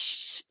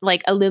it's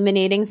like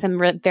illuminating some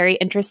very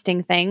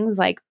interesting things.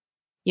 Like,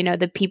 you know,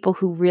 the people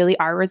who really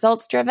are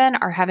results driven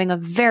are having a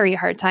very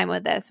hard time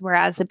with this.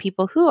 Whereas the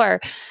people who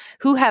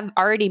have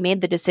already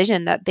made the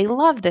decision that they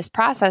love this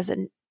process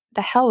and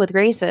the hell with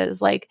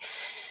races, like,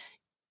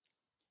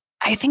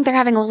 I think they're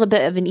having a little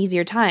bit of an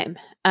easier time.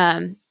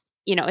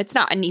 You know, it's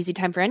not an easy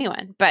time for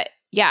anyone, but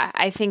yeah,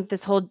 I think the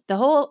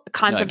whole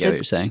concept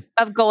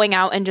of going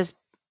out and just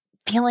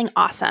feeling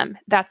awesome.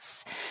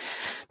 That's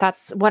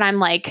what I'm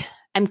like,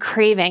 I'm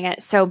craving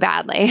it so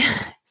badly.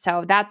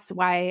 So that's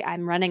why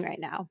I'm running right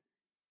now.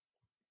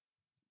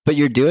 But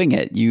you're doing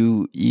it.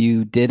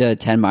 You did a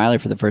 10 miler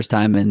for the first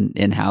time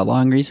in how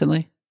long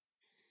recently?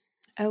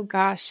 Oh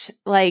gosh.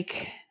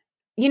 Like,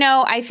 you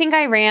know, I think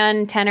I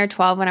ran 10 or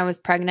 12 when I was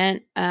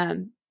pregnant.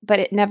 But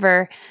it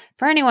never,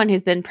 for anyone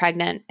who's been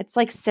pregnant, it's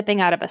like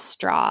sipping out of a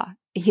straw.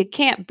 You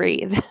can't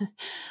breathe.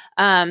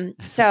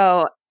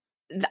 So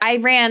I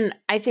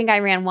think I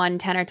ran one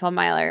 10 or 12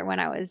 miler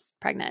when I was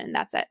pregnant, and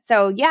that's it.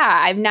 So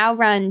yeah, I've now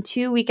run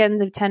 2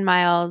 weekends of 10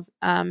 miles.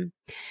 And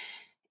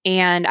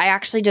I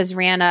actually just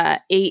ran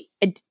I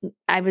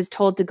was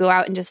told to go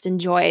out and just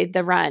enjoy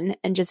the run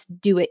and just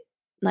do it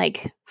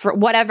like for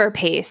whatever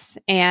pace.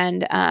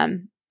 And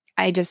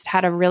I just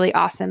had a really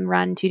awesome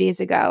run 2 days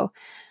ago.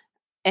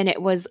 And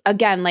it was,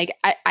 again, like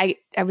I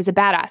was a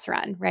badass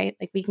run, right?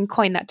 Like we can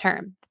coin that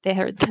term. They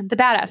heard the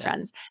badass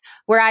runs,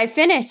 where I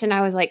finished and I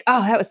was like,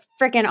 oh, that was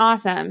freaking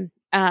awesome.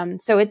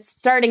 So it's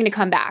starting to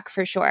come back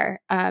for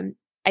sure.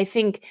 I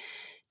think,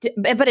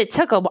 but it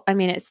took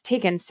it's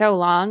taken so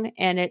long,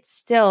 and it's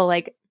still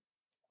like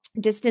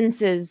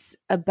distances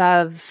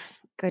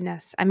above,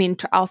 goodness. I mean,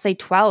 I'll say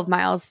 12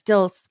 miles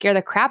still scare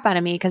the crap out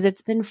of me because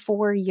it's been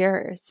 4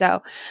 years.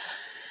 So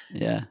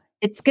yeah.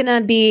 It's going to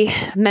be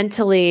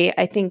mentally,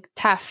 I think,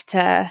 tough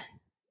to,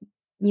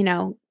 you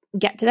know,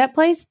 get to that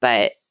place.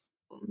 But,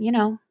 you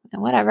know,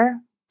 whatever.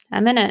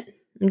 I'm in it.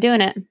 I'm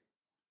doing it.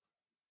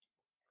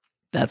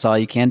 That's all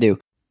you can do.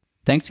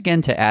 Thanks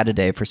again to Add a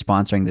Day for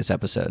sponsoring this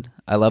episode.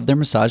 I love their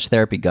massage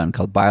therapy gun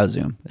called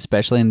BioZoom,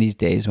 especially in these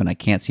days when I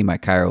can't see my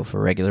chiro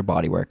for regular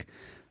body work.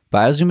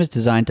 BioZoom is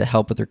designed to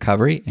help with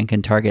recovery and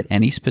can target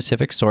any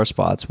specific sore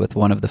spots with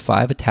one of the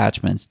 5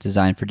 attachments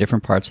designed for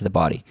different parts of the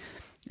body.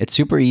 It's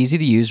super easy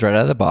to use right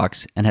out of the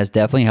box and has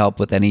definitely helped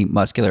with any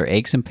muscular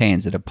aches and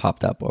pains that have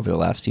popped up over the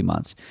last few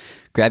months.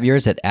 Grab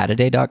yours at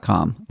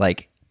addaday.com,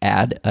 like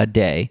add a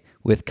day,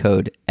 with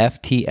code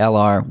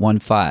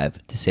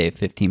FTLR15 to save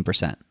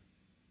 15%.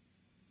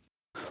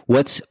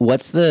 What's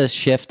the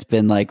shift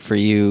been like for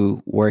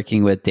you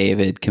working with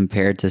David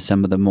compared to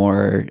some of the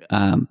more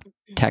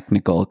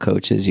technical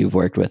coaches you've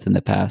worked with in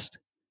the past?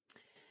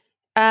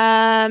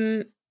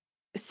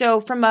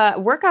 So from a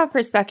workout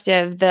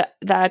perspective,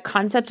 the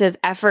concept of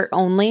effort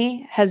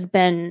only has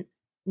been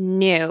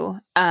new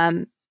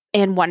and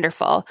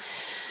wonderful.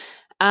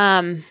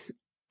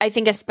 I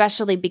think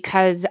especially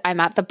because I'm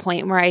at the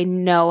point where I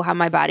know how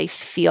my body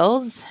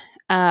feels.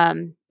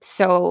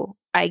 So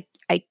I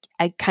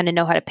kind of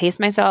know how to pace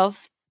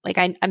myself. Like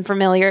I'm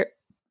familiar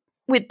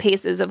with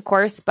paces, of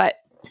course, but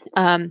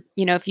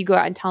if you go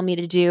out and tell me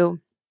to do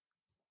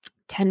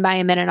 10 by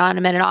a minute on,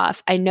 a minute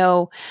off, I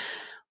know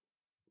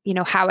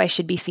how I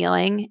should be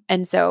feeling.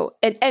 And so,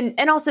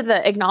 and also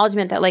the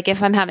acknowledgement that like,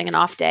 if I'm having an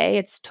off day,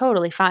 it's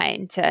totally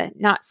fine to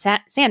not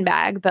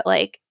sandbag, but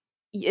like,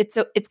 it's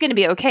going to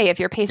be okay if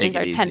your paces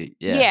are 10.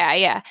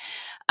 Yeah.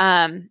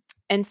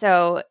 And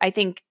so I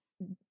think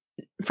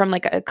from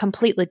like a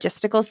complete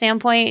logistical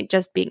standpoint,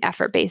 just being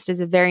effort-based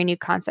is a very new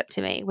concept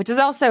to me, which is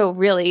also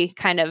really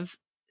kind of,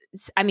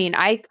 I mean,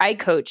 I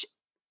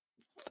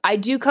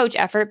do coach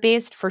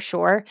effort-based for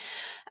sure.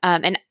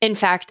 And in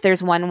fact,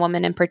 there's one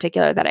woman in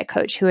particular that I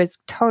coach who has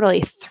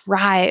totally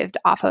thrived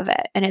off of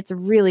it. And it's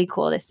really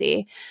cool to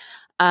see.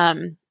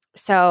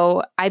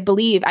 So I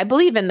believe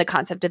in the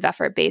concept of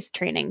effort-based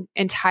training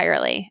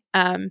entirely.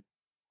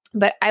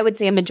 But I would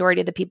say a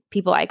majority of the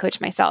people I coach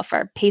myself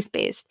are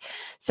pace-based.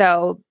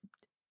 So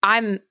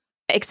I'm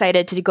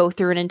excited to go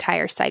through an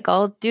entire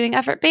cycle doing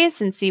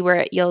effort-based and see where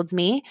it yields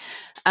me.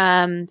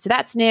 So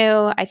that's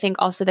new. I think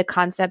also the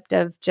concept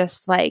of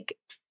just like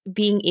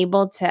being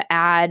able to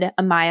add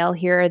a mile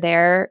here or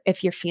there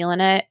if you're feeling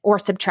it, or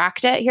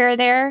subtract it here or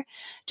there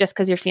just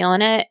because you're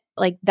feeling it,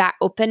 like that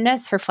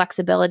openness for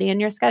flexibility in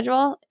your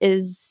schedule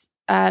is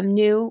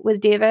new with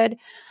David.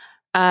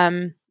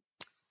 Within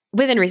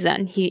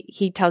reason,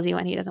 he tells you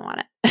when he doesn't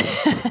want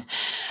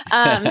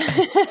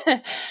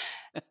it.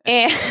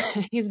 And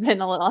he's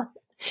been a little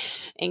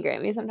angry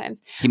at me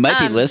sometimes. He might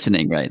be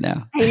listening right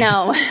now. I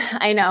know.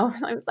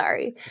 I'm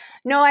sorry.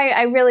 No,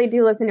 I really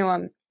do listen to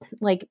him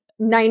like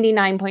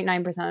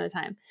 99.9% of the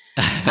time.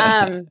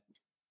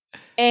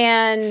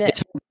 And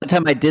it's the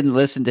time I didn't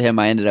listen to him,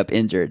 I ended up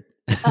injured.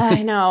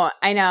 I know.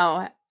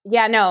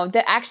 Yeah, no,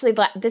 actually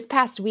this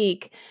past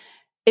week,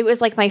 it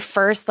was like my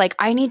first, like,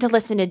 I need to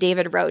listen to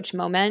David Roach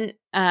moment.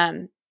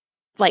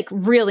 Like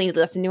really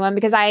listen to him,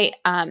 because I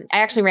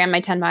actually ran my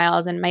 10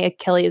 miles and my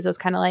Achilles was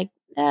kind of like,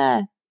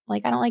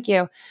 like, I don't like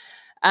you.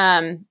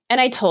 And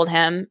I told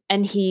him,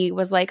 and he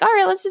was like, all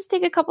right, let's just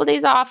take a couple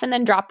days off and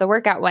then drop the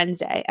workout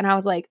Wednesday. And I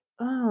was like,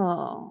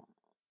 oh,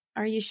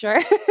 are you sure?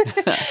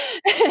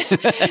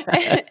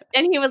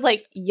 And he was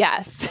like,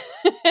 yes.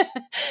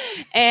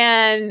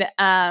 And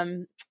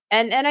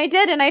I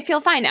did, and I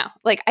feel fine now.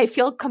 Like, I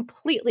feel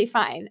completely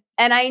fine.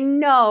 And I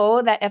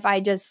know that if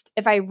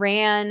I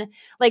ran,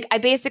 like, I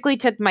basically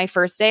took my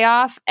first day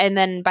off, and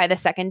then by the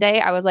second day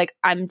I was like,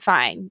 I'm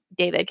fine.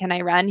 David, can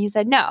I run? He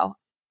said, no.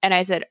 And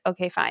I said,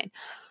 okay, fine.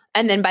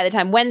 And then by the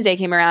time Wednesday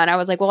came around, I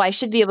was like, well, I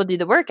should be able to do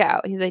the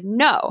workout. He's like,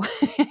 no.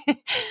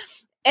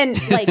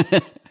 And like,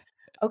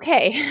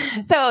 okay.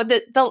 So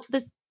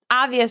this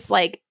obvious,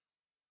 like,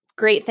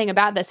 great thing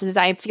about this is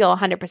I feel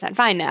 100%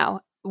 fine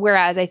now.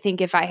 Whereas I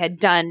think if I had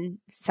done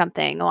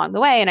something along the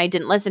way and I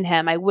didn't listen to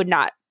him, I would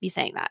not be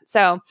saying that.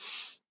 So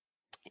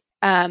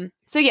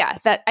yeah,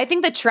 that I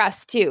think the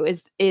trust too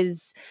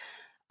is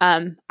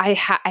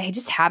I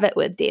just have it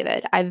with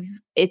David.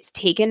 It's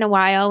taken a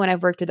while when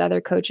I've worked with other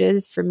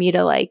coaches for me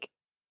to like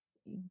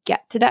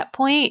get to that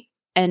point.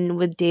 And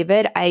with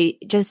David, I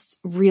just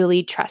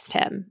really trust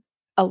him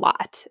a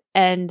lot.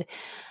 And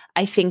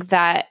I think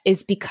that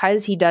is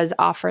because he does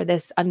offer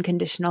this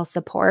unconditional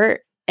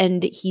support,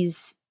 and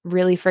he's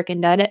really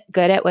freaking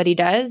good at what he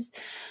does.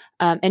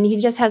 And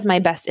he just has my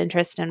best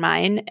interest in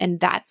mind. And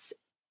that's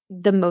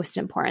the most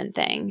important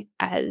thing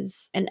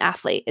as an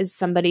athlete, is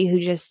somebody who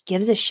just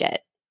gives a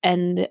shit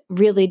and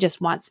really just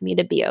wants me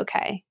to be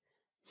okay.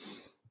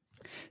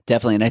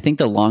 Definitely. And I think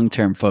the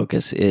long-term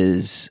focus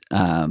is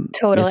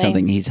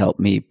something he's helped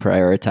me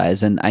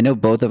prioritize. And I know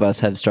both of us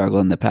have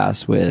struggled in the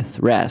past with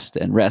rest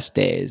and rest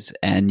days.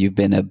 And you've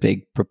been a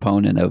big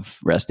proponent of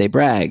rest day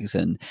brags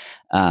and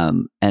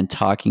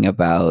talking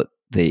about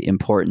the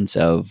importance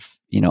of,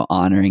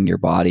 honoring your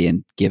body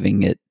and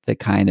giving it the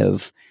kind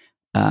of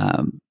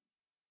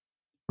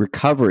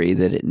recovery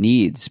that it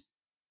needs.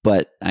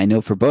 But I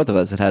know for both of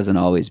us, it hasn't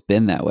always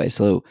been that way.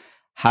 So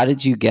how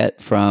did you get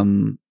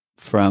from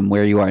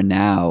where you are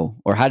now,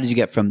 or how did you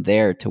get from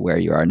there to where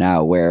you are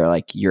now, where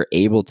like you're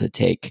able to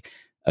take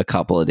a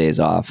couple of days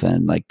off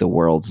and like the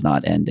world's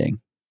not ending?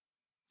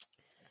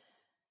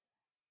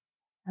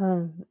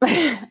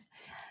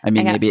 I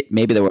mean,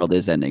 maybe the world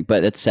is ending,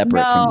 but it's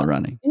separate from the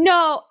running.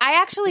 No,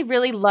 I actually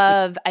really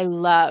love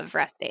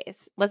rest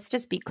days. Let's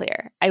just be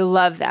clear. I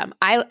love them.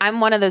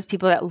 I'm one of those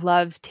people that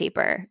loves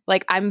taper.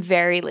 Like, I'm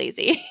very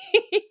lazy.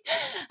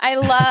 I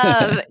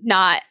love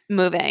not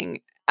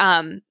moving.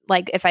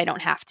 Like, if I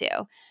don't have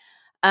to.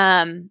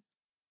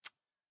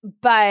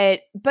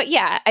 But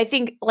yeah, I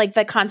think like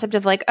the concept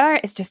of like, all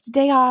right, it's just a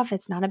day off,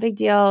 it's not a big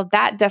deal.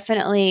 That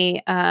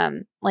definitely,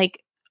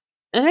 like,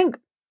 I think,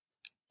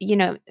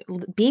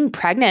 being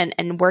pregnant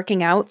and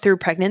working out through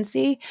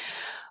pregnancy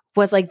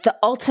was like the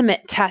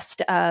ultimate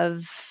test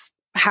of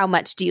how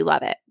much do you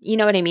love it? You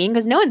know what I mean?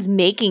 Because no one's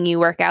making you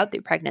work out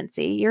through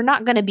pregnancy. You're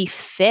not going to be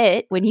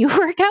fit when you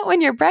work out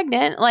when you're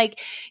pregnant. Like,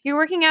 you're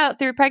working out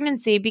through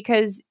pregnancy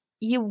because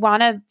you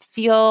want to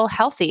feel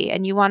healthy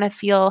and you want to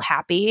feel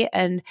happy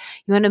and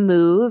you want to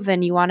move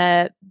and you want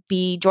to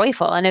be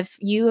joyful. And if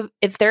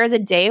there is a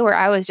day where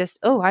I was just,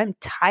 oh, I'm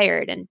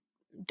tired and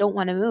don't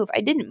want to move,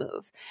 I didn't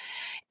move.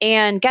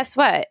 And guess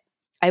what?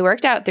 I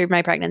worked out through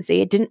my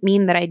pregnancy. It didn't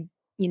mean that I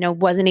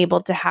wasn't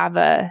able to have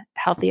a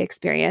healthy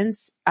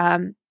experience.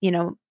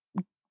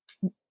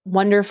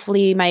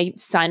 Wonderfully, my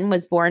son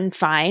was born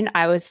fine.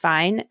 I was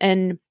fine.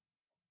 And,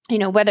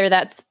 whether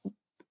that's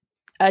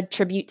a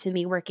tribute to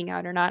me working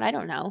out or not, I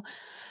don't know.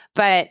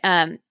 But,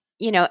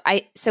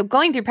 so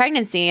going through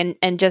pregnancy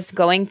and just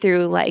going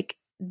through like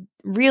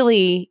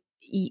really,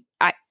 you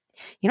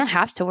don't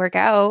have to work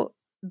out,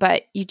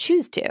 but you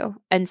choose to.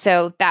 And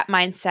so that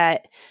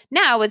mindset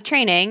now with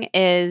training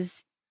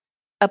is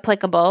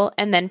applicable.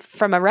 And then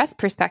from a rest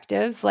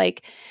perspective,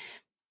 like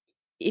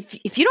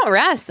if you don't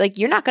rest, like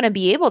you're not going to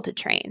be able to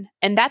train.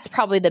 And that's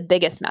probably the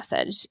biggest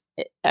message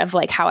of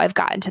like how I've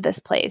gotten to this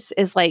place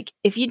is like,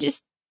 if you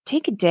just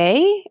take a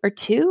day or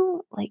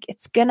two, like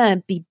it's going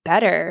to be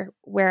better.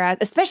 Whereas,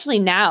 especially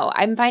now,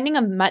 I'm finding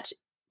a much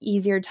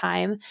easier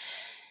time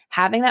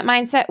having that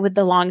mindset with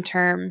the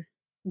long-term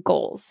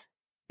goals,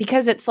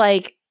 because it's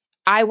like,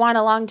 I want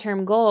a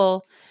long-term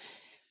goal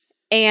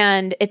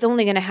and it's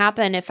only going to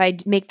happen if I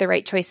make the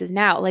right choices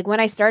now. Like when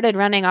I started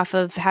running off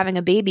of having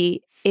a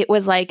baby, it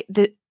was like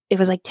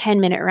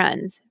 10-minute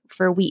runs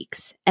for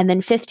weeks and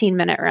then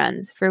 15-minute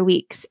runs for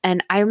weeks.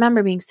 And I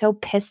remember being so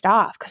pissed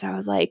off because I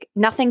was like,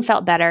 nothing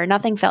felt better.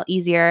 Nothing felt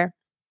easier.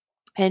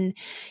 And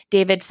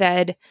David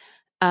said,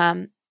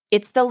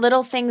 it's the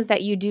little things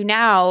that you do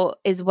now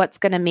is what's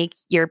going to make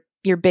your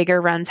bigger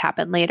runs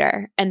happen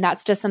later. And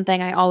that's just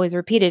something I always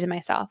repeated to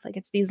myself. Like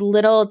it's these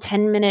little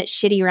 10-minute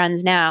shitty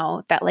runs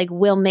now that like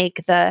will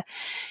make the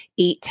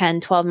 8,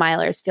 10, 12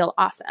 milers feel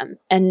awesome.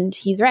 And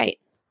he's right.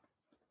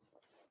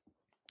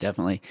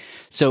 Definitely.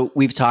 So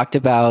we've talked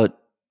about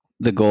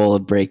the goal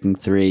of breaking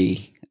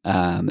 3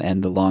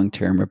 and the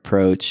long-term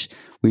approach.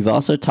 We've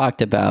also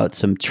talked about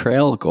some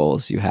trail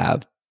goals you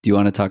have. Do you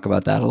want to talk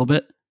about that a little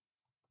bit?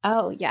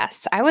 Oh,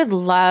 yes. I would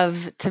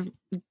love to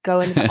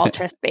go into the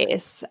ultra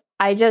space.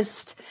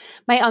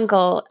 My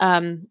uncle,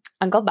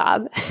 Uncle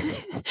Bob.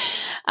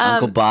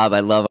 Uncle Bob. I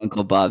love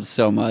Uncle Bob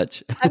so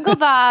much. Uncle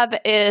Bob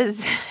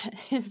is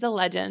a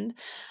legend.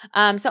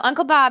 So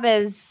Uncle Bob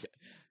is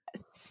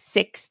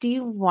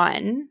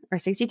 61 or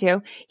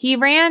 62. He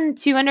ran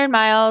 200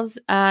 miles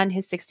on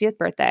his 60th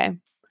birthday.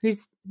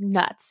 Who's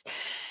nuts.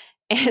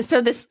 And so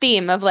this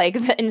theme of like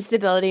the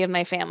instability of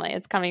my family,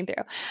 it's coming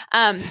through.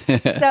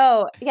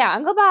 So yeah,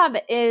 Uncle Bob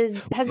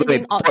has been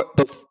doing all.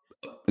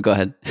 Go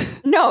ahead.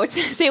 No,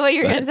 say what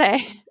you're going to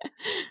say.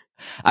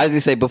 I was going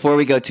to say, before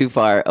we go too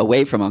far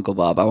away from Uncle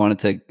Bob, I wanted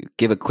to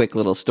give a quick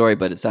little story,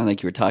 but it sounded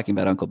like you were talking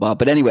about Uncle Bob.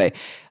 But anyway,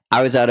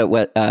 I was out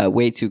at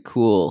Way Too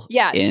Cool.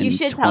 Yeah, in you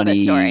should tell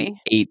the story.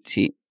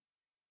 2018.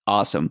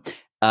 Awesome.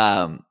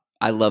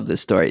 I love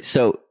this story.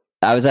 So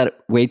I was at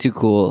Way Too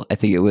Cool. I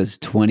think it was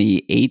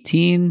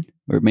 2018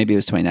 or maybe it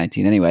was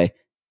 2019. Anyway,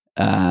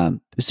 it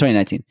was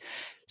 2019.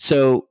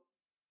 So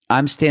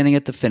I'm standing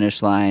at the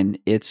finish line.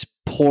 It's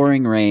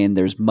pouring rain.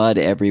 There's mud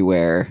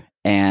everywhere.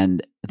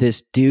 And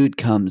this dude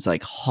comes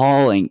like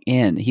hauling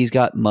in. He's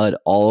got mud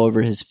all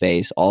over his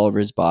face, all over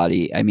his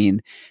body. I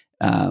mean,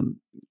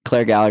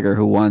 Claire Gallagher,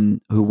 who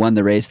won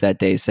the race that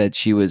day, said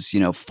she was,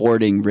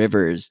 fording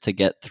rivers to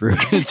get through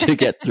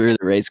the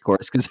race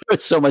course because there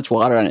was so much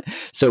water on it.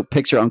 So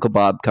picture Uncle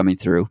Bob coming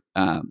through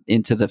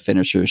into the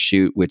finisher's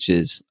chute, which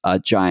is a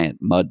giant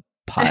mud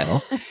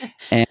pile,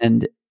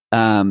 and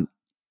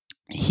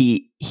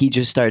he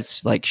just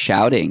starts like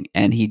shouting,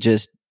 and he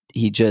just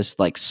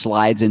like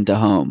slides into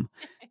home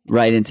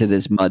right into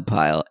this mud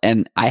pile.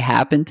 And I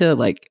happened to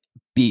like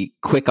be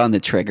quick on the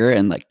trigger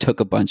and like took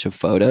a bunch of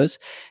photos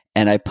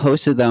and I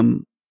posted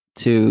them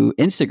to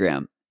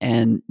Instagram,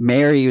 and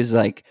Mary was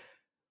like,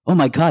 "Oh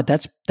my God,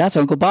 that's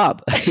Uncle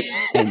Bob."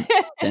 And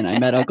then I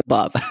met Uncle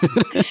Bob.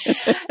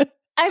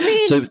 I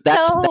mean, so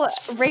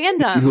that's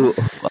random. Who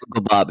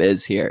Uncle Bob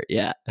is here.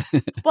 Yeah.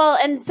 Well,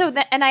 and so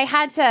and I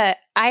had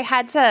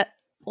to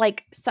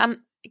like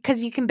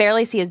because you can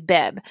barely see his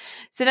bib.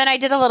 So then I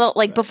did a little,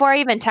 like before I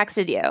even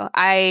texted you,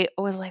 I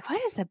was like,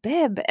 what is the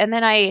bib? And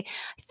then I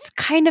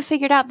kind of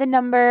figured out the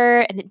number,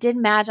 and it did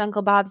match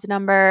Uncle Bob's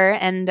number.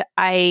 And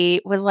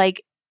I was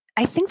like,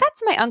 I think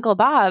that's my Uncle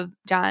Bob,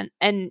 John.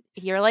 And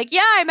you're like,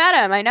 yeah, I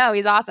met him. I know.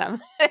 He's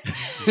awesome.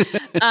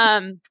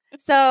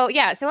 So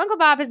Uncle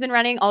Bob has been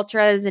running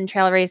ultras and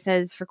trail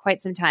races for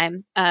quite some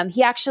time.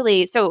 He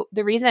actually, so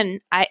the reason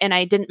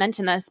I didn't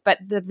mention this, but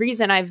the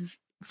reason I've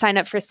signed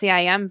up for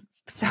CIM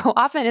so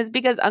often is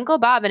because Uncle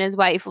Bob and his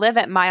wife live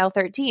at mile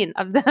 13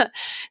 of the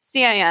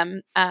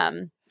CIM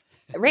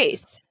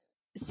race.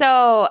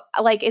 So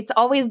like, it's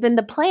always been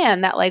the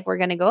plan that like, we're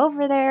going to go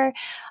over there.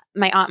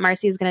 My Aunt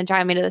Marcy is going to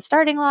drive me to the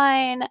starting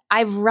line.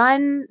 I've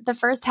run the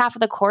first half of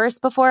the course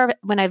before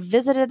when I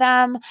visited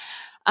them.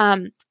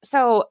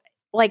 So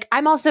like,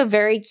 I'm also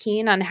very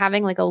keen on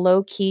having like a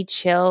low key,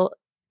 chill,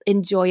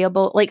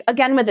 enjoyable, like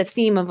again, with the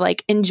theme of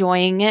like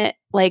enjoying it.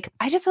 Like,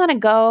 I just want to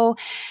go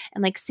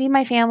and like see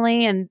my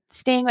family, and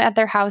staying at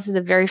their house is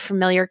a very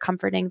familiar,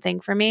 comforting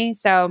thing for me.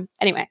 So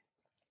anyway,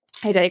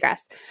 I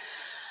digress.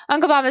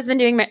 Uncle Bob has been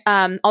doing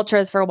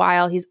ultras for a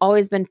while. He's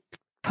always been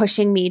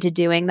pushing me to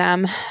doing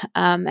them.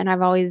 And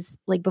I've always,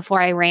 like,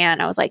 before I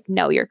ran, I was like,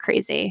 no, you're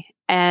crazy.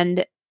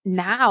 And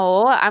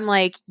now I'm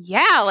like,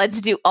 yeah,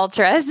 let's do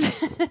ultras.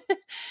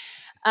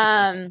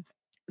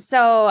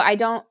 So I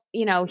don't,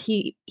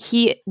 he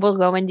will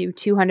go and do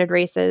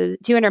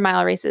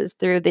 200-mile races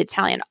through the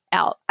Italian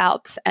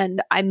Alps.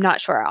 And I'm not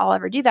sure I'll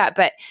ever do that,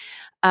 but,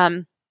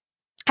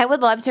 I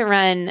would love to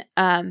run.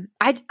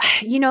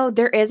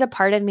 There is a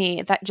part of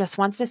me that just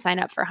wants to sign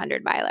up for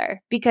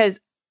 100-miler,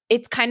 because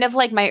it's kind of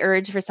like my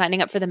urge for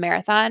signing up for the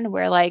marathon,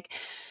 where like,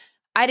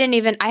 I hadn't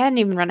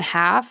even run a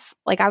half.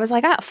 Like, I was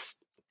like, oh,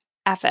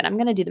 F it, I'm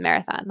going to do the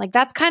marathon. Like,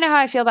 that's kind of how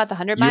I feel about the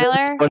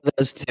 100-miler. One of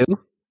those too.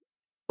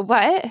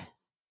 What?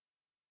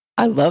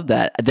 I love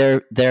that.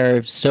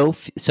 They're so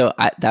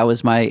that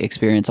was my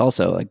experience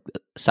also. Like,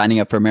 signing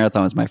up for a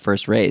marathon was my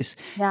first race.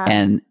 Yeah.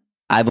 And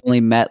I've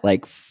only met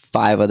like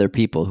 5 other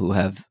people who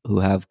have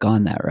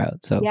gone that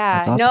route. So yeah,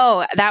 that's awesome.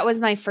 No, that was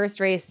my first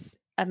race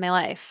of my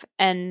life.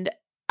 And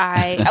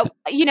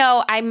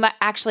I'm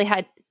actually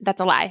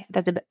that's a lie.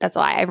 That's a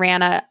lie. I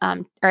ran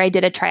I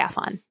did a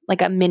triathlon,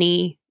 like a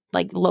mini,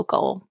 like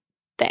local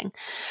thing.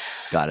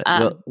 Got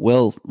it.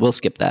 We'll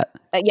skip that.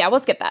 Yeah,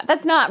 we'll skip that.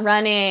 That's not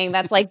running.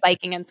 That's like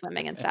biking and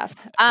swimming and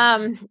stuff.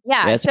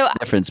 Yeah. It's a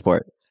different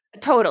sport.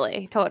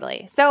 Totally.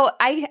 So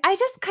I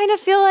just kind of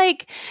feel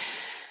like,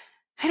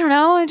 I don't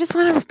know, I just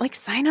want to like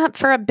sign up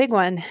for a big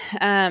one.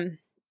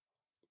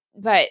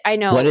 But I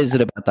know. What is it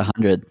about the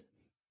 100?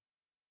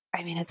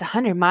 I mean, it's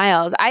 100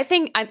 miles. I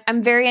think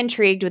I'm very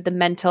intrigued with the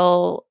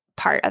mental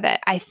part of it.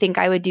 I think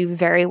I would do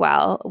very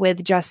well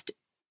with just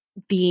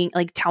being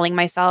like, telling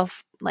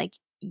myself like,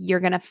 you're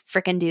going to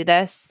freaking do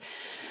this.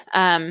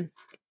 And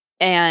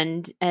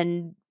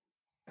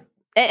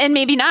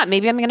maybe not,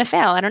 maybe I'm going to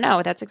fail. I don't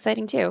know. That's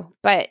exciting too.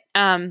 But,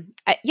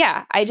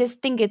 I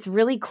just think it's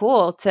really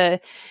cool to,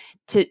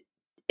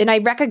 and I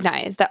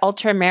recognize that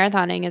ultra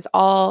marathoning is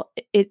all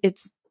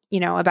it's,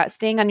 about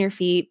staying on your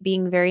feet,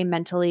 being very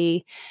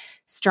mentally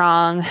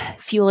strong,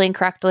 fueling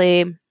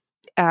correctly,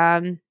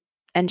 and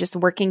just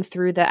working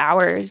through the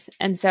hours.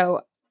 And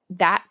so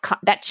that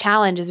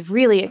challenge is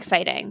really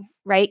exciting,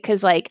 right?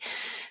 Because like,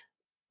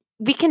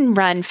 we can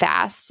run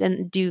fast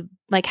and do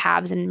like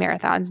halves and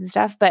marathons and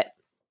stuff, but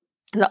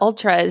the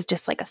ultra is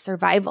just like a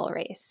survival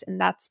race,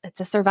 and it's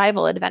a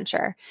survival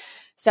adventure.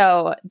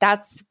 So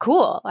that's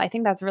cool. I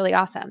think that's really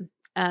awesome.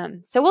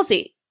 So we'll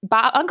see.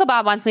 Uncle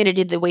Bob wants me to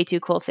do the way too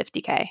cool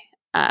 50K.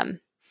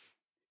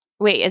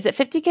 Wait, is it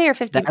 50K or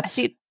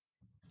 50?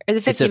 Is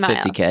it 50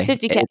 miles? 50K.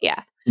 50K,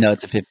 yeah. No,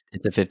 it's a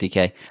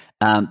 50K.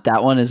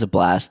 That one is a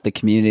blast. The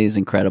community is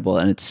incredible,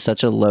 and it's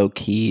such a low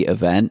key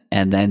event.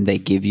 And then they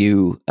give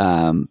you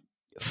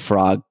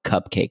frog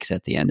cupcakes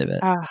at the end of it.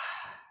 Oh.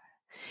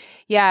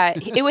 Yeah,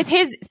 it was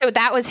his. So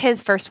that was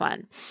his first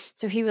one.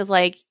 So he was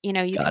like,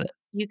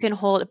 you can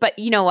hold, but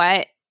you know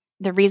what?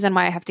 The reason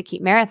why I have to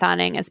keep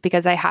marathoning is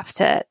because I have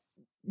to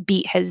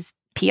beat his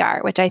PR,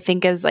 which I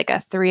think is like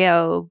a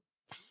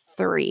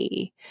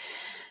 3:03,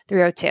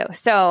 3:02.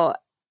 So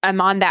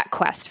I'm on that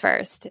quest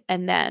first,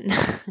 and then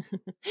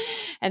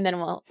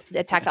we'll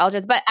attack the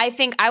ultras. But I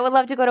think I would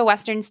love to go to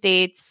Western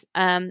States.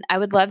 I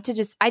would love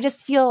to I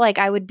just feel like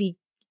I would be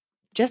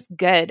just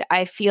good.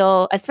 I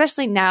feel,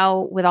 especially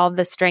now with all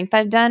the strength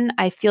I've done,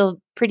 I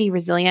feel pretty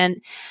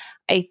resilient.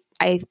 I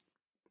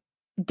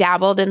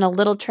dabbled in a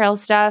little trail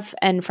stuff,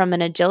 and from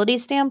an agility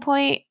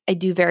standpoint, I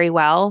do very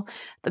well.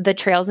 The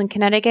trails in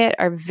Connecticut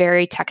are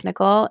very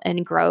technical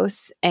and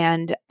gross,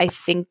 and I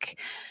think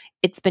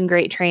it's been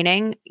great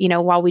training.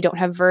 While we don't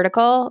have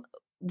vertical,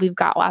 we've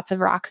got lots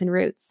of rocks and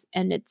roots,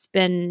 and it's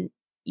been,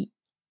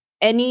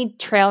 any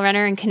trail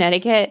runner in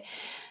Connecticut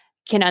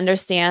can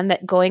understand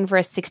that going for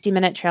a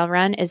 60-minute trail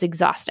run is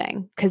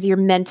exhausting, because you're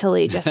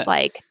mentally just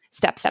like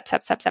step.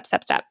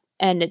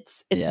 And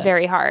it's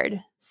very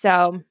hard.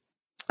 So,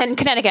 and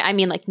Connecticut, I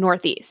mean like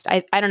Northeast.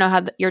 I don't know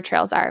how your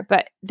trails are,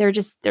 but they're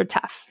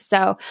tough.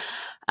 So,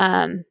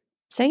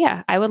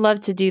 yeah, I would love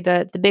to do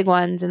the big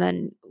ones, and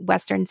then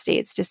Western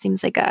States just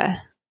seems like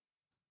a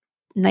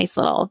nice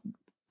little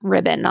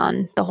ribbon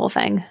on the whole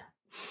thing.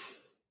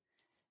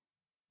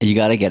 You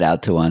got to get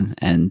out to one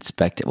and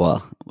inspect it.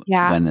 Well,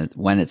 yeah,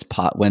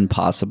 when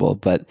possible,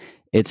 but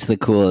it's the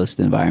coolest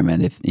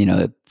environment. If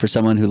for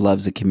someone who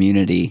loves the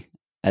community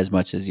as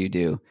much as you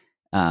do,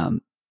 a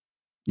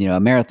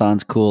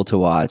marathon's cool to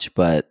watch,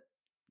 but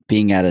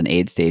being at an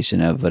aid station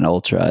of an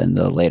ultra in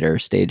the later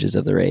stages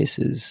of the race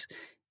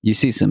you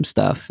see some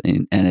stuff,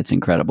 and it's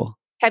incredible.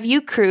 Have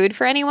you crewed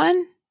for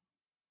anyone?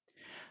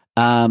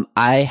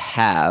 I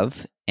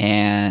have,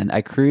 and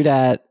I crewed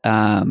at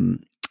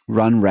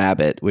Run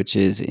Rabbit, which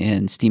is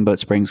in Steamboat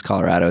Springs,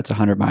 Colorado. It's a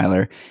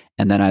 100-miler.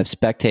 And then I've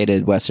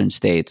spectated Western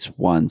States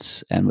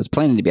once and was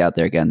planning to be out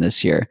there again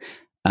this year.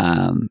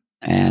 And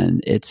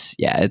it's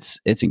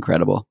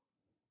incredible.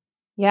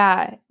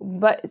 Yeah.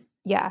 But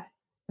yeah,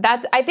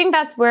 I think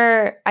that's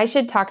where I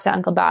should talk to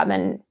Uncle Bob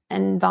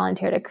and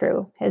volunteer to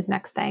crew his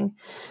next thing.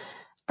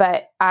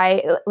 But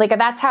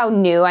that's how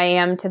new I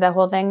am to the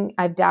whole thing.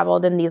 I've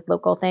dabbled in these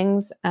local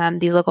things,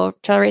 these local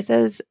trail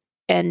races,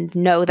 and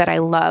know that I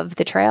love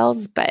the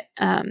trails, but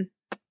I'm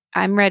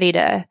ready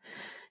to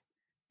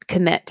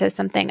commit to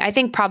something. I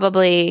think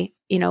probably,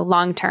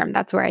 long term,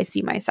 that's where I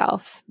see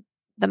myself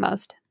the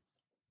most.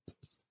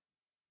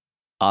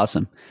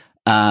 Awesome.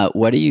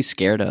 What are you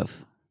scared of?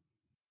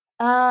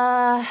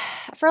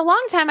 For a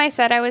long time, I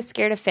said I was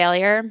scared of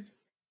failure.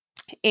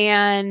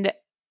 And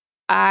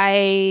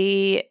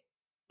I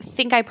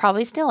think I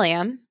probably still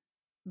am.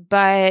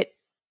 But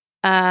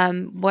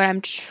what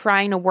I'm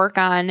trying to work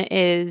on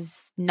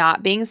is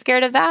not being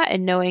scared of that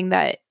and knowing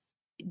that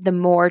the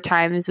more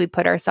times we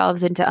put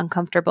ourselves into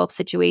uncomfortable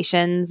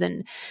situations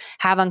and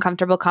have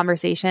uncomfortable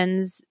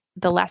conversations,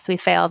 the less we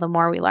fail, the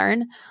more we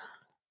learn.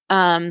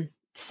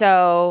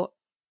 So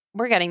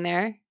we're getting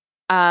there.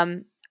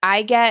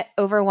 I get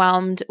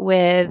overwhelmed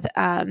with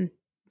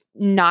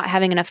not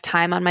having enough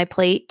time on my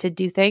plate to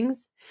do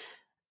things.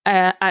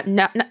 Not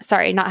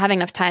having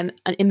enough time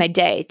in my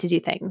day to do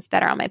things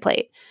that are on my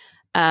plate.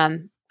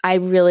 I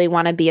really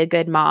want to be a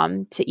good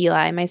mom to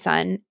Eli, my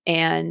son,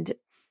 and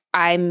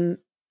I'm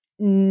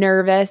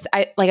nervous.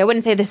 I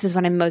wouldn't say this is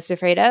what I'm most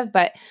afraid of,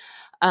 but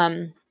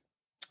I'm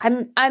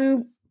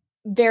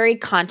very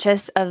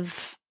conscious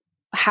of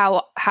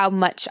how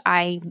much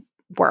I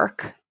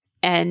work,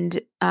 and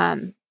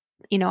I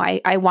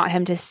want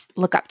him to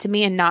look up to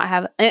me and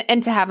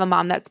to have a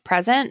mom that's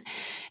present,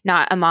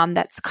 not a mom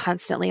that's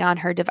constantly on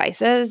her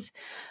devices.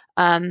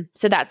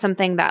 So that's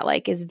something that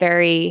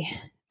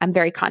I'm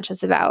very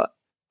conscious about.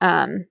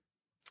 And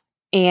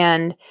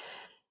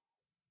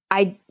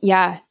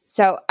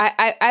so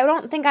I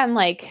don't think I'm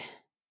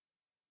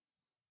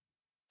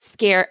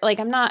scared.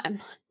 I'm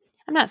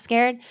not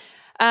scared.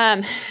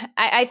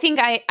 I think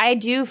I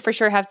do for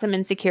sure have some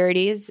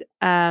insecurities.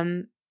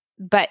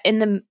 But in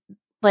the,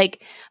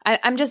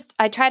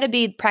 I try to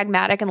be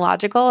pragmatic and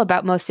logical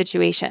about most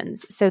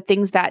situations. So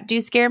things that do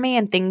scare me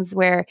and things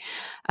where,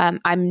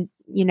 I'm,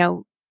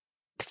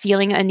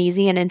 feeling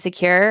uneasy and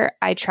insecure,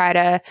 I try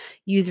to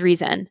use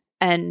reason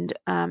and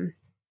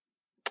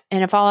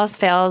if all else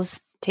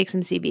fails, take some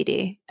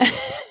CBD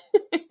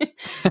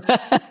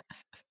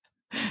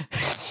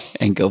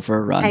and go for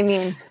a run. I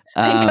mean,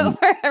 go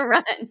for a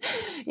run.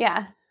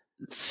 Yeah.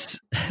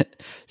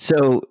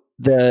 So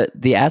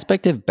the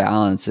aspect of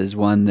balance is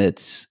one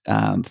that's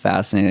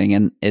fascinating,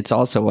 and it's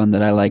also one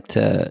that I like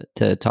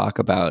to talk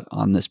about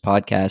on this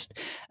podcast.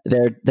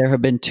 There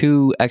have been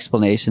two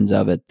explanations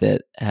of it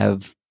that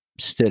have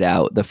stood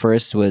out. The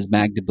first was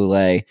Magda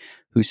Boulay,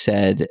 who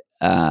said,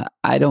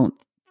 I don't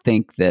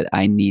think that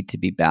I need to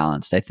be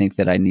balanced. I think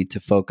that I need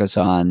to focus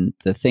on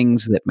the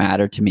things that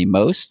matter to me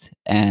most.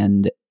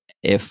 And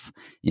if,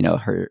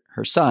 her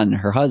son,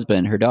 her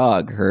husband, her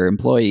dog, her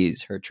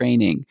employees, her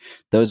training,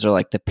 those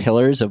are the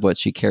pillars of what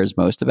she cares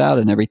most about.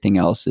 And everything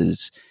else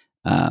is,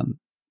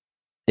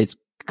 it's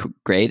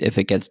great if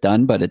it gets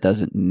done, but it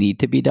doesn't need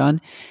to be done.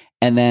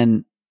 And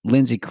then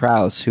Lindsay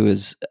Krause, who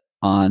is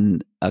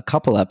on a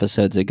couple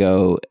episodes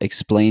ago,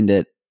 explained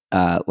it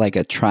like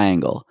a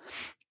triangle.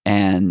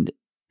 And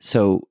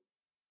so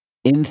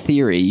in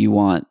theory, you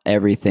want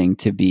everything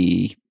to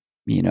be,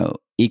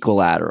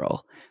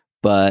 equilateral,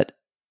 but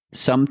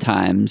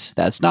sometimes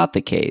that's not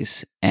the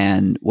case.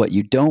 And what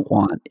you don't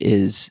want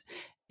is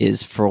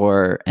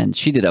for, and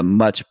she did a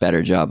much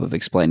better job of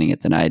explaining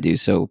it than I do.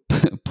 So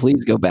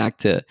please go back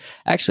to,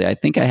 actually, I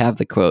think I have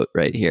the quote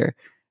right here.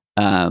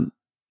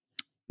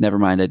 Never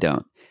mind, I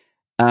don't.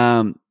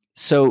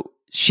 So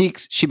she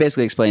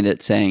basically explained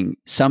it saying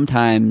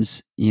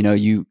sometimes,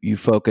 you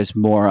focus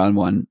more on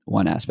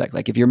one aspect.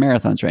 Like if you're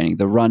marathon training,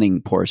 the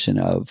running portion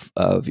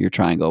of your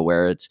triangle,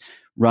 where it's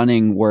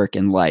running, work,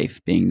 and life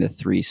being the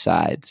three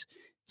sides.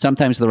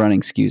 Sometimes the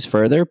running skews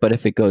further, but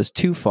if it goes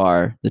too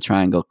far, the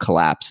triangle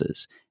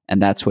collapses,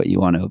 and that's what you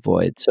want to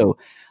avoid. So,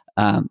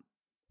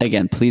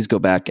 again, please go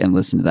back and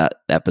listen to that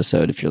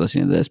episode if you're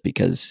listening to this,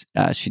 because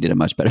she did a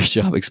much better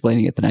job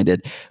explaining it than I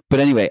did. But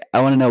anyway,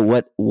 I want to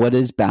know what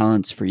is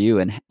balance for you,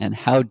 and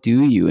how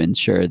do you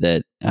ensure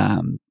that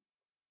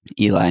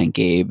Eli and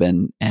Gabe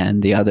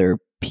and the other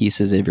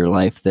pieces of your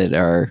life that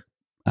are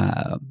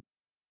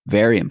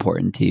very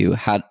important to you,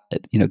 how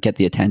get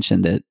the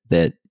attention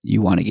that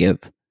you want to give?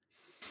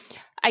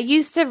 I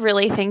used to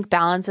really think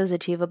balance was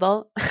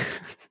achievable.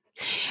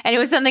 And it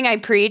was something I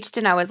preached,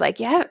 and I was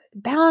like, yeah,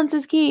 balance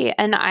is key.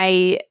 And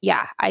I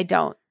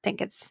don't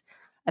think it's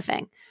a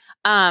thing.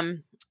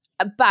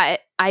 But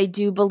I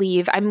do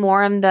believe I'm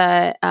more in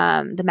the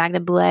Magda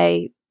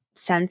Boulay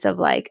sense of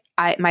I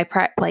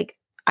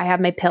have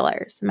my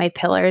pillars. My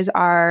pillars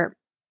are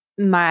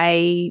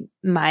my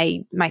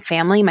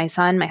family, my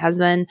son, my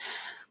husband,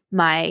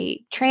 my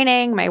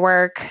training, my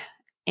work,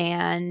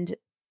 and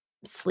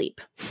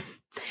sleep.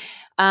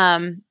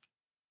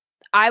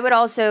 I would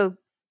also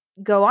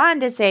go on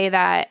to say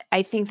that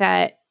I think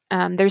that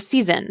there's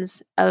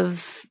seasons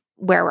of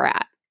where we're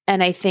at.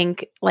 And I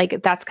think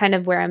like that's kind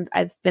of where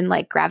I've been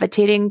like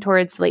gravitating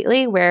towards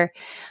lately, where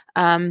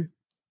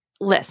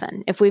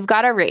listen, if we've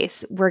got a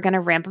race, we're going to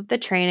ramp up the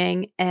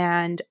training,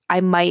 and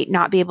I might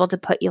not be able to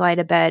put Eli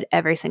to bed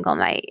every single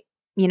night.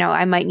 You know,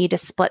 I might need to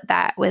split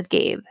that with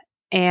Gabe,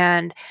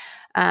 and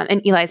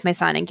Eli's my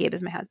son and Gabe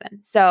is my husband.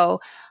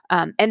 So,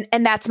 and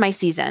that's my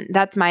season.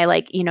 That's my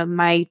like, you know,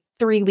 my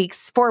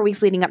 4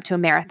 weeks leading up to a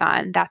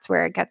marathon. That's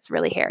where it gets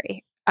really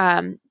hairy.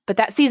 But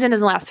that season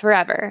doesn't last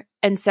forever.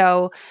 And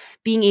so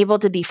being able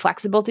to be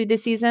flexible through the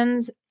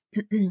seasons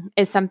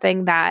is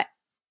something that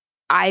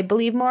I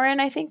believe more in,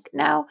 I think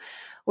now,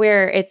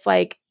 where it's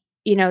like,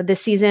 you know, the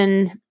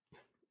season.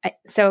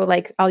 So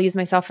like, I'll use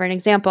myself for an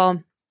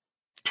example.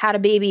 Had a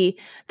baby,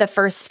 the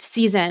first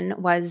season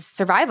was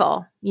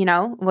survival, you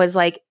know, was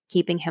like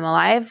keeping him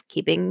alive,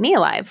 keeping me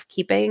alive,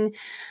 keeping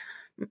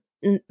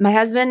my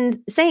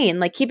husband sane,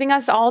 like keeping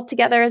us all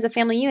together as a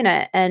family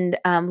unit, and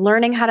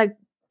learning how to,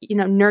 you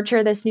know,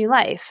 nurture this new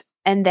life.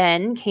 And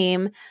then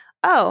came,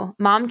 oh,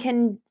 mom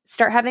can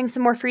start having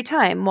some more free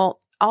time. Well,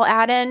 I'll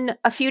add in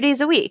a few days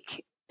a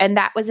week. And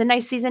that was a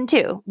nice season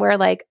too, where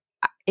like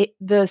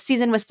the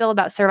season was still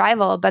about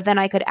survival, but then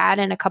I could add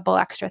in a couple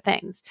extra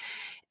things.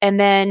 And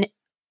then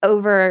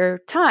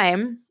over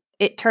time,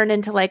 it turned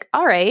into like,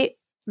 all right,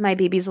 my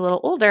baby's a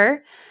little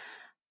older.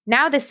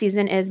 Now this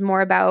season is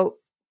more about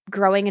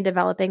growing and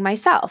developing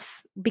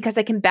myself, because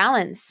I can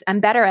balance.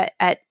 I'm better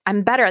at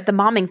the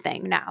momming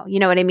thing now. You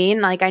know what I mean?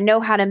 Like I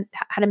know how to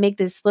make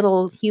this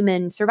little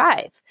human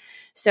survive.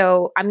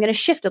 So I'm going to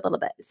shift a little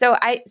bit. So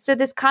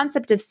this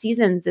concept of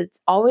seasons,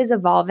 it's always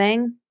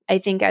evolving. I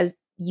think as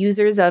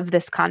users of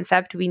this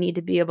concept, we need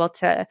to be able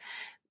to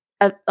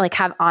like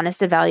have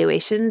honest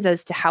evaluations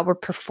as to how we're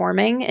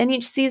performing in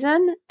each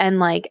season, and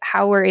like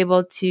how we're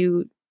able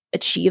to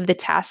achieve the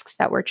tasks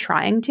that we're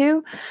trying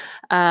to.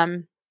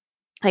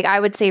 Like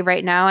I would say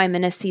right now I'm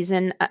in a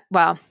season,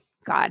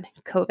 God,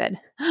 COVID,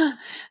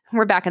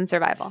 we're back in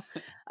survival.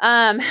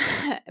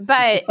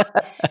 But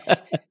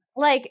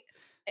like,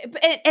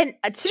 and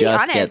to be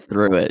honest, get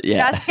through it.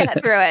 Yeah. Just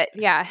get through it.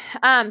 Yeah.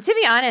 To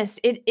be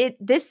honest,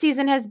 this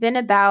season has been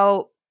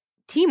about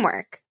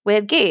teamwork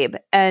with Gabe,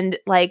 and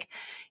like,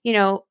 you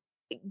know,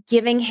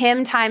 giving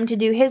him time to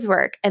do his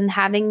work and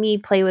having me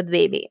play with the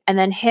baby, and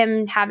then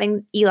him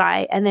having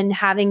Eli, and then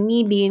having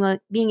me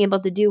being able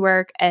to do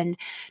work and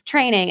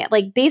training,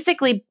 like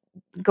basically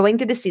going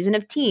through the season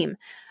of team.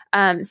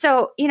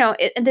 So, you know,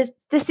 this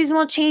season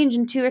will change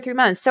in 2 or 3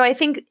 months. So I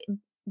think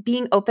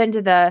being open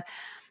to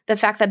the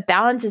fact that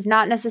balance is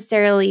not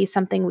necessarily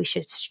something we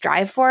should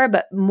strive for,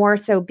 but more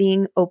so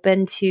being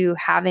open to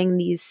having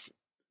these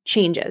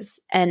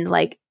changes and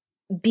like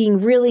being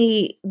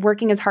really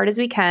working as hard as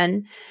we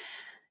can,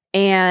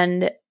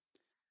 and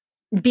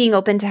being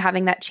open to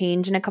having that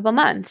change in a couple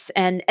months.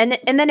 And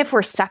then if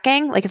we're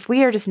sucking, like if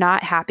we are just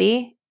not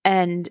happy,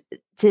 and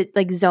to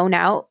like zone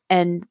out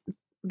and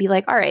be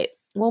like, all right,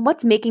 well,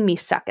 what's making me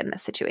suck in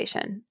this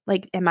situation?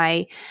 Like, am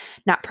I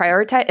not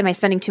prioritize? Am I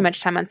spending too much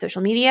time on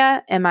social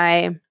media? Am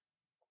I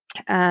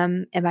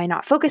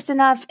not focused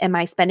enough? Am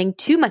I spending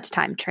too much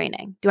time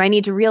training? Do I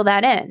need to reel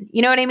that in?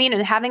 You know what I mean?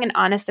 And having an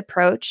honest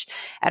approach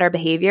at our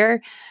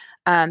behavior,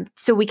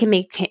 so we can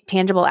make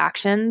tangible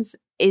actions,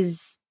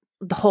 is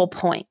the whole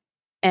point.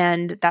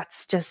 And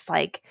that's just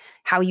like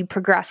how you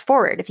progress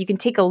forward. If you can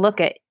take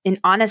an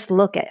honest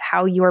look at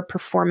how your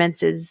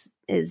performance is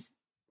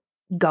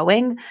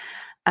going.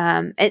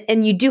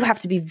 And you do have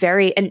to be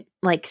and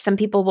like some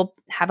people will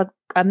have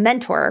a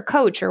mentor or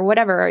coach or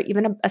whatever, or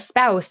even a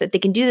spouse that they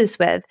can do this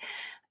with.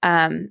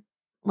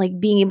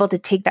 Like being able to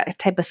take that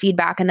type of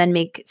feedback and then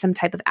make some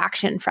type of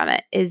action from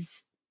it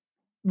is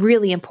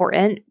really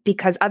important,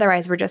 because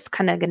otherwise we're just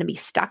kind of going to be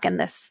stuck in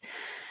this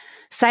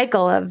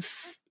cycle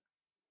of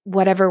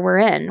whatever we're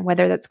in,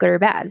 whether that's good or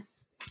bad.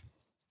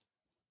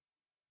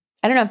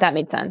 I don't know if that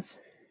made sense.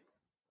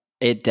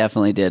 It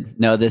definitely did.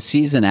 No, the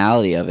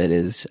seasonality of it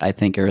is, I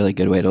think, a really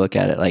good way to look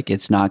at it. Like,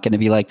 it's not going to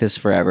be like this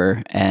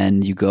forever.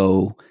 And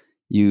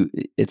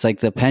it's like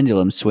the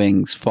pendulum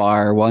swings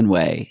far one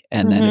way,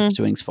 and then it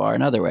swings far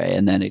another way,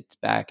 and then it's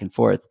back and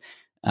forth.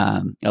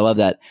 I love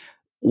that.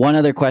 One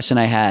other question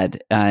I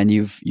had, and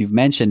you've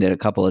mentioned it a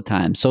couple of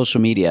times, social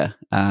media.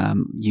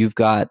 You've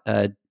got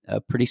a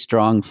pretty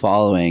strong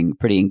following,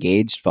 pretty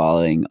engaged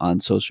following on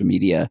social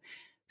media.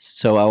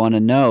 So I want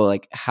to know,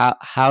 like,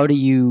 how do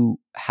you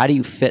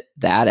fit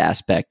that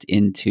aspect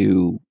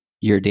into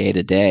your day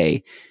to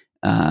day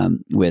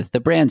with the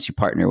brands you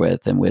partner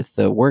with and with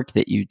the work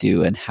that you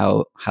do, and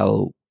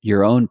how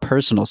your own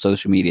personal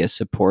social media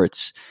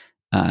supports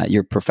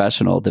your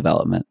professional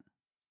development?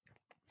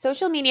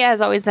 Social media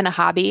has always been a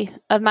hobby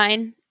of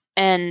mine,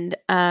 and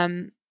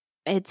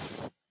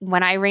it's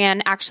when I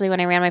ran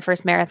my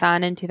first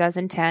marathon in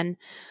 2010.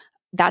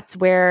 That's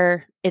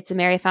where It's a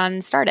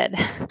Marathon started.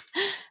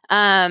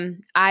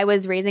 I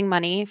was raising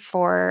money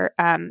for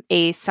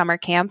a summer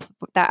camp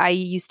that I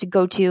used to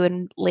go to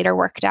and later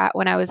worked at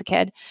when I was a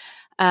kid.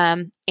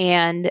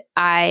 And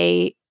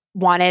I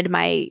wanted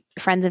my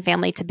friends and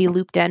family to be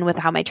looped in with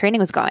how my training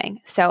was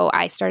going. So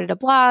I started a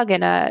blog,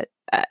 and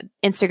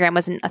Instagram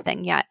wasn't a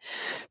thing yet.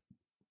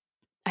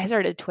 I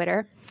started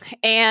Twitter,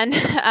 and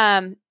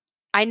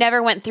I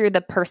never went through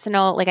the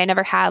personal, like I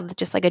never had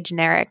just like a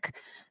generic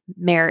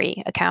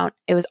Mary account.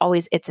 It was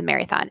always It's a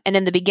Marathon. And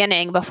in the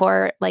beginning,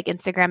 before like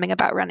Instagramming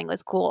about running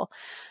was cool,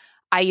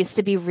 I used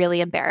to be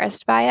really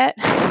embarrassed by it.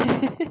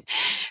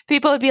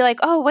 People would be like,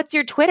 "Oh, what's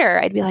your Twitter?"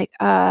 I'd be like,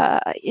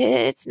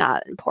 it's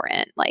not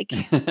important. Like,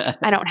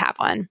 I don't have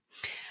one."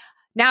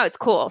 Now it's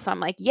cool. So I'm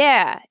like,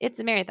 yeah, It's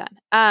a Marathon.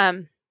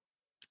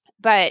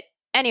 But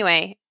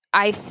anyway,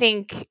 I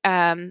think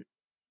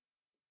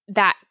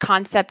that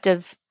concept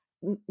of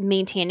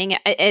maintaining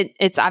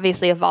it's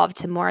obviously evolved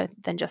to more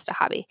than just a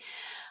hobby.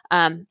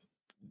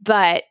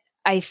 But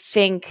I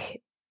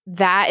think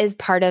that is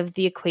part of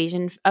the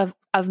equation of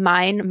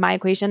my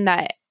equation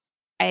that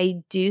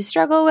I do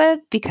struggle with,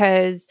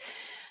 because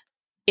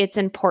it's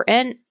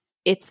important.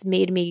 It's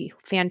made me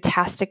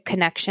fantastic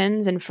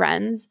connections and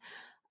friends.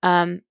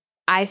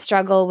 I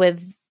struggle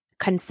with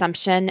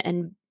consumption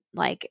and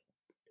like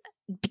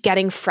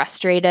getting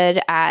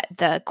frustrated at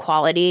the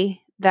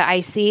quality that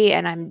I see,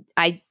 and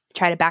I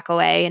try to back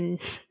away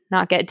and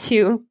not get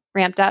too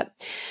ramped up.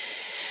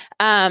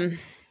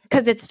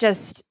 Because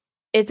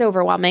it's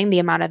overwhelming, the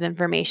amount of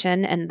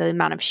information and the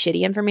amount of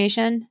shitty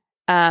information.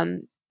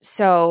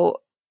 So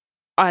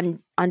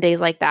on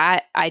days like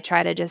that, I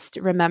try to just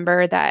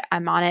remember that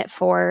I'm on it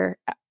for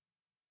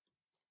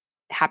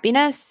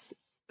happiness,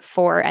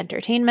 for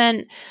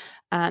entertainment,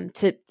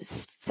 to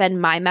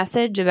send my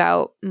message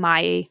about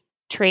my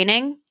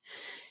training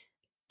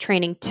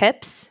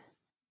tips,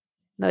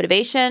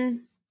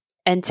 motivation,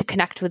 and to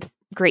connect with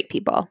great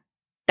people.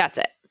 That's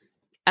it.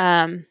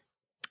 And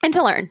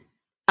to learn.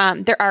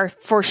 There are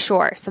for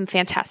sure some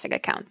fantastic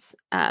accounts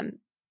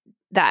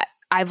that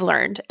I've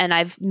learned, and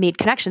I've made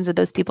connections with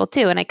those people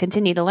too, and I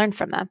continue to learn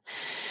from them.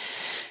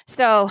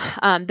 So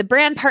the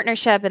brand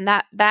partnership and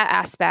that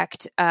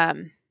aspect,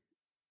 from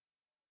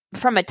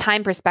a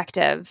time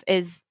perspective,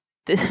 is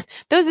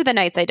those are the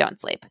nights I don't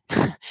sleep.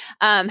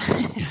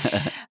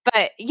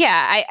 But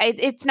yeah,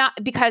 it's not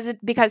because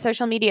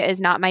social media is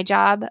not my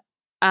job.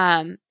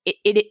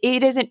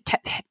 It isn't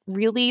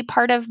really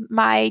part of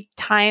my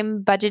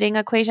time budgeting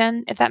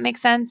equation, if that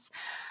makes sense.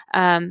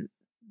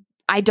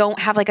 I don't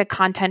have like a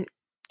content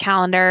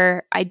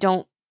calendar. I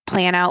don't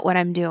plan out what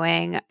I'm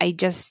doing. I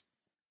just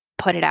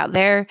put it out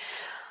there.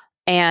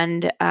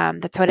 And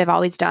that's what I've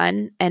always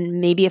done. And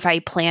maybe if I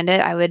planned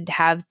it, I would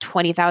have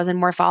 20,000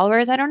 more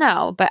followers. I don't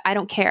know, but I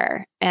don't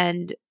care.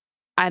 And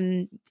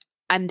I'm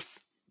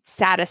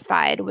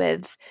satisfied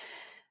with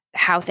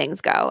how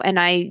things go. And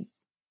I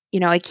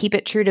keep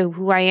it true to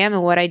who I am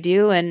and what I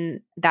do.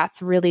 And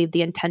that's really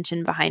the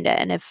intention behind it.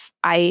 And if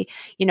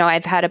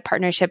I've had a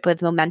partnership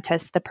with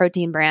Momentous, the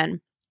protein brand,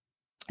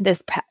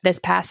 this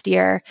past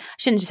year. I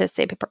shouldn't just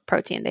say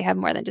protein. They have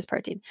more than just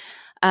protein.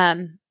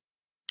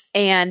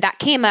 And that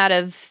came out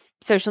of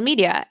social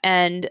media.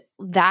 And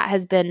that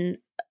has been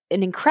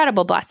an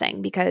incredible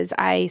blessing because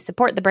I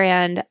support the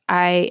brand.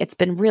 It's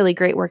been really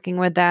great working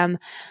with them.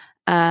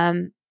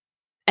 And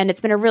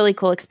it's been a really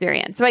cool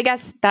experience. So I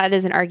guess that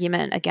is an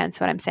argument against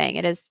what I'm saying.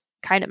 It is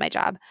kind of my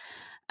job.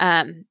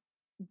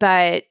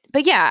 But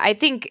yeah, I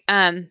think,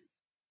 in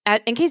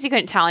case you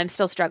couldn't tell, I'm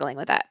still struggling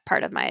with that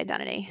part of my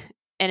identity,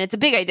 and it's a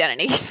big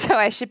identity. So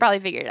I should probably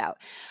figure it out.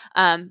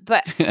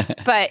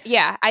 But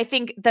yeah, I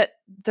think that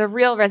the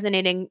real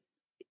resonating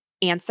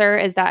answer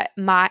is that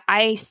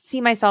I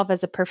see myself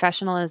as a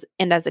professional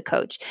and as a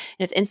coach.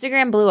 And if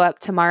Instagram blew up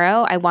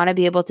tomorrow, I want to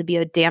be able to be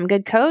a damn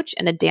good coach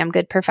and a damn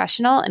good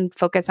professional and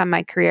focus on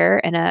my career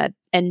and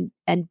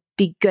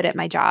be good at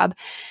my job.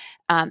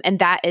 And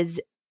that is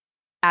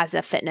as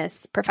a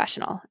fitness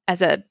professional,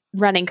 as a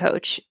running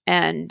coach,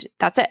 and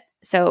that's it.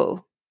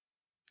 So,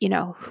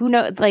 who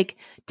knows, like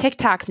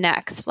TikTok's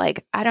next.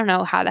 Like, I don't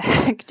know how the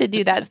heck to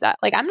do that stuff.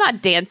 Like, I'm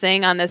not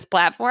dancing on this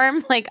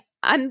platform. Like,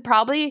 I'm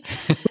probably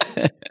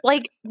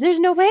like, there's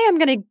no way I'm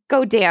going to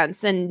go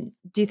dance and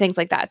do things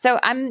like that. So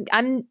I'm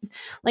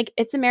like,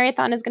 It's a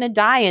Marathon is going to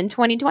die in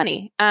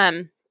 2020.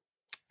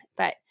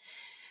 But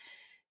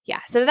yeah,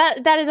 so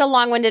that is a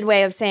long-winded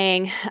way of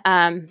saying,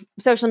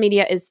 social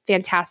media is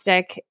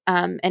fantastic.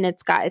 And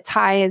it's got its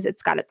highs,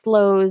 it's got its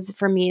lows.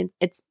 For me,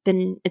 it's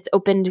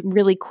opened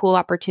really cool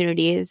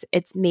opportunities.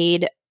 It's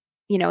made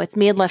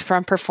Lift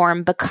Run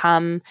Perform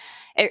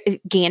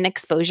gain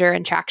exposure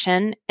and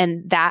traction,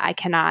 and that I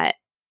cannot,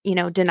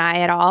 deny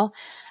at all.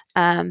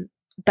 But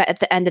at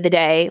the end of the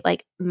day,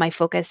 like, my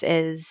focus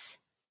is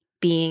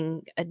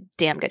being a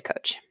damn good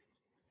coach.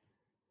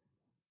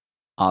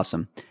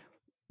 Awesome.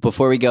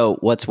 Before we go,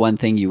 what's one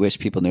thing you wish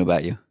people knew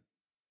about you?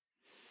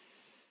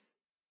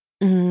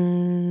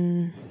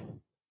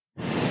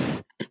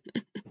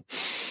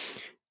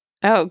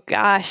 Oh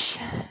gosh.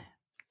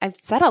 I've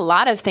said a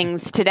lot of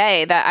things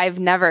today that I've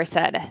never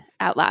said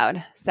out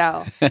loud.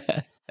 So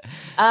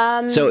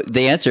So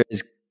the answer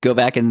is go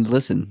back and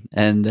listen,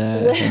 and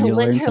you'll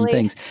learn some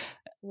things.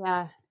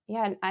 Yeah.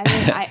 Yeah. I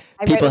mean,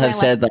 I people have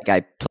said like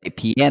I play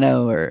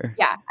piano or.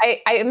 Yeah.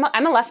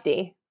 I'm a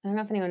lefty. I don't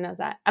know if anyone knows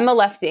that. I'm a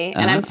lefty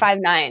and I'm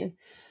 5'9".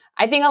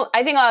 I think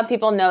a lot of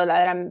people know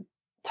that I'm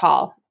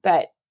tall,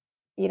 but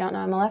you don't know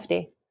I'm a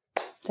lefty.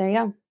 There you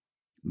go.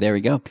 There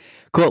we go.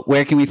 Cool.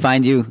 Where can we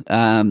find you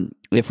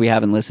if we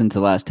haven't listened to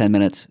the last 10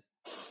 minutes?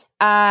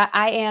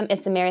 I am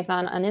It's a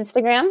Marathon on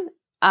Instagram.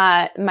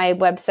 My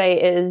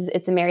website is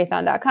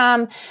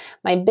it'samarathon.com.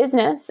 My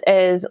business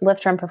is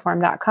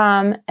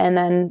liftRunPerform.com. And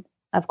then,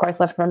 of course,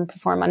 Lift Run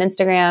Perform on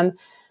Instagram.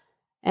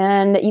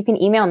 And you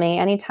can email me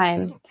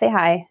anytime. Say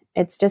hi.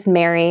 It's just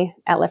Mary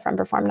at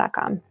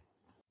liftrunperform.com.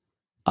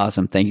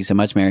 Awesome. Thank you so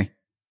much, Mary.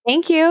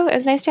 Thank you. It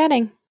was nice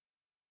chatting.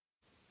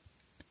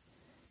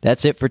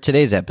 That's it for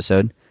today's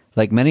episode.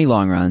 Like many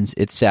long runs,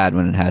 it's sad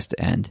when it has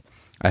to end.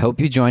 I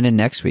hope you join in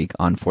next week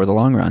on For the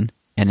Long Run.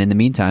 And in the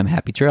meantime,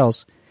 happy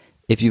trails.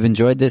 If you've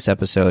enjoyed this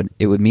episode,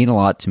 it would mean a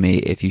lot to me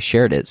if you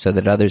shared it so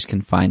that others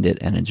can find it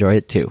and enjoy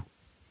it too.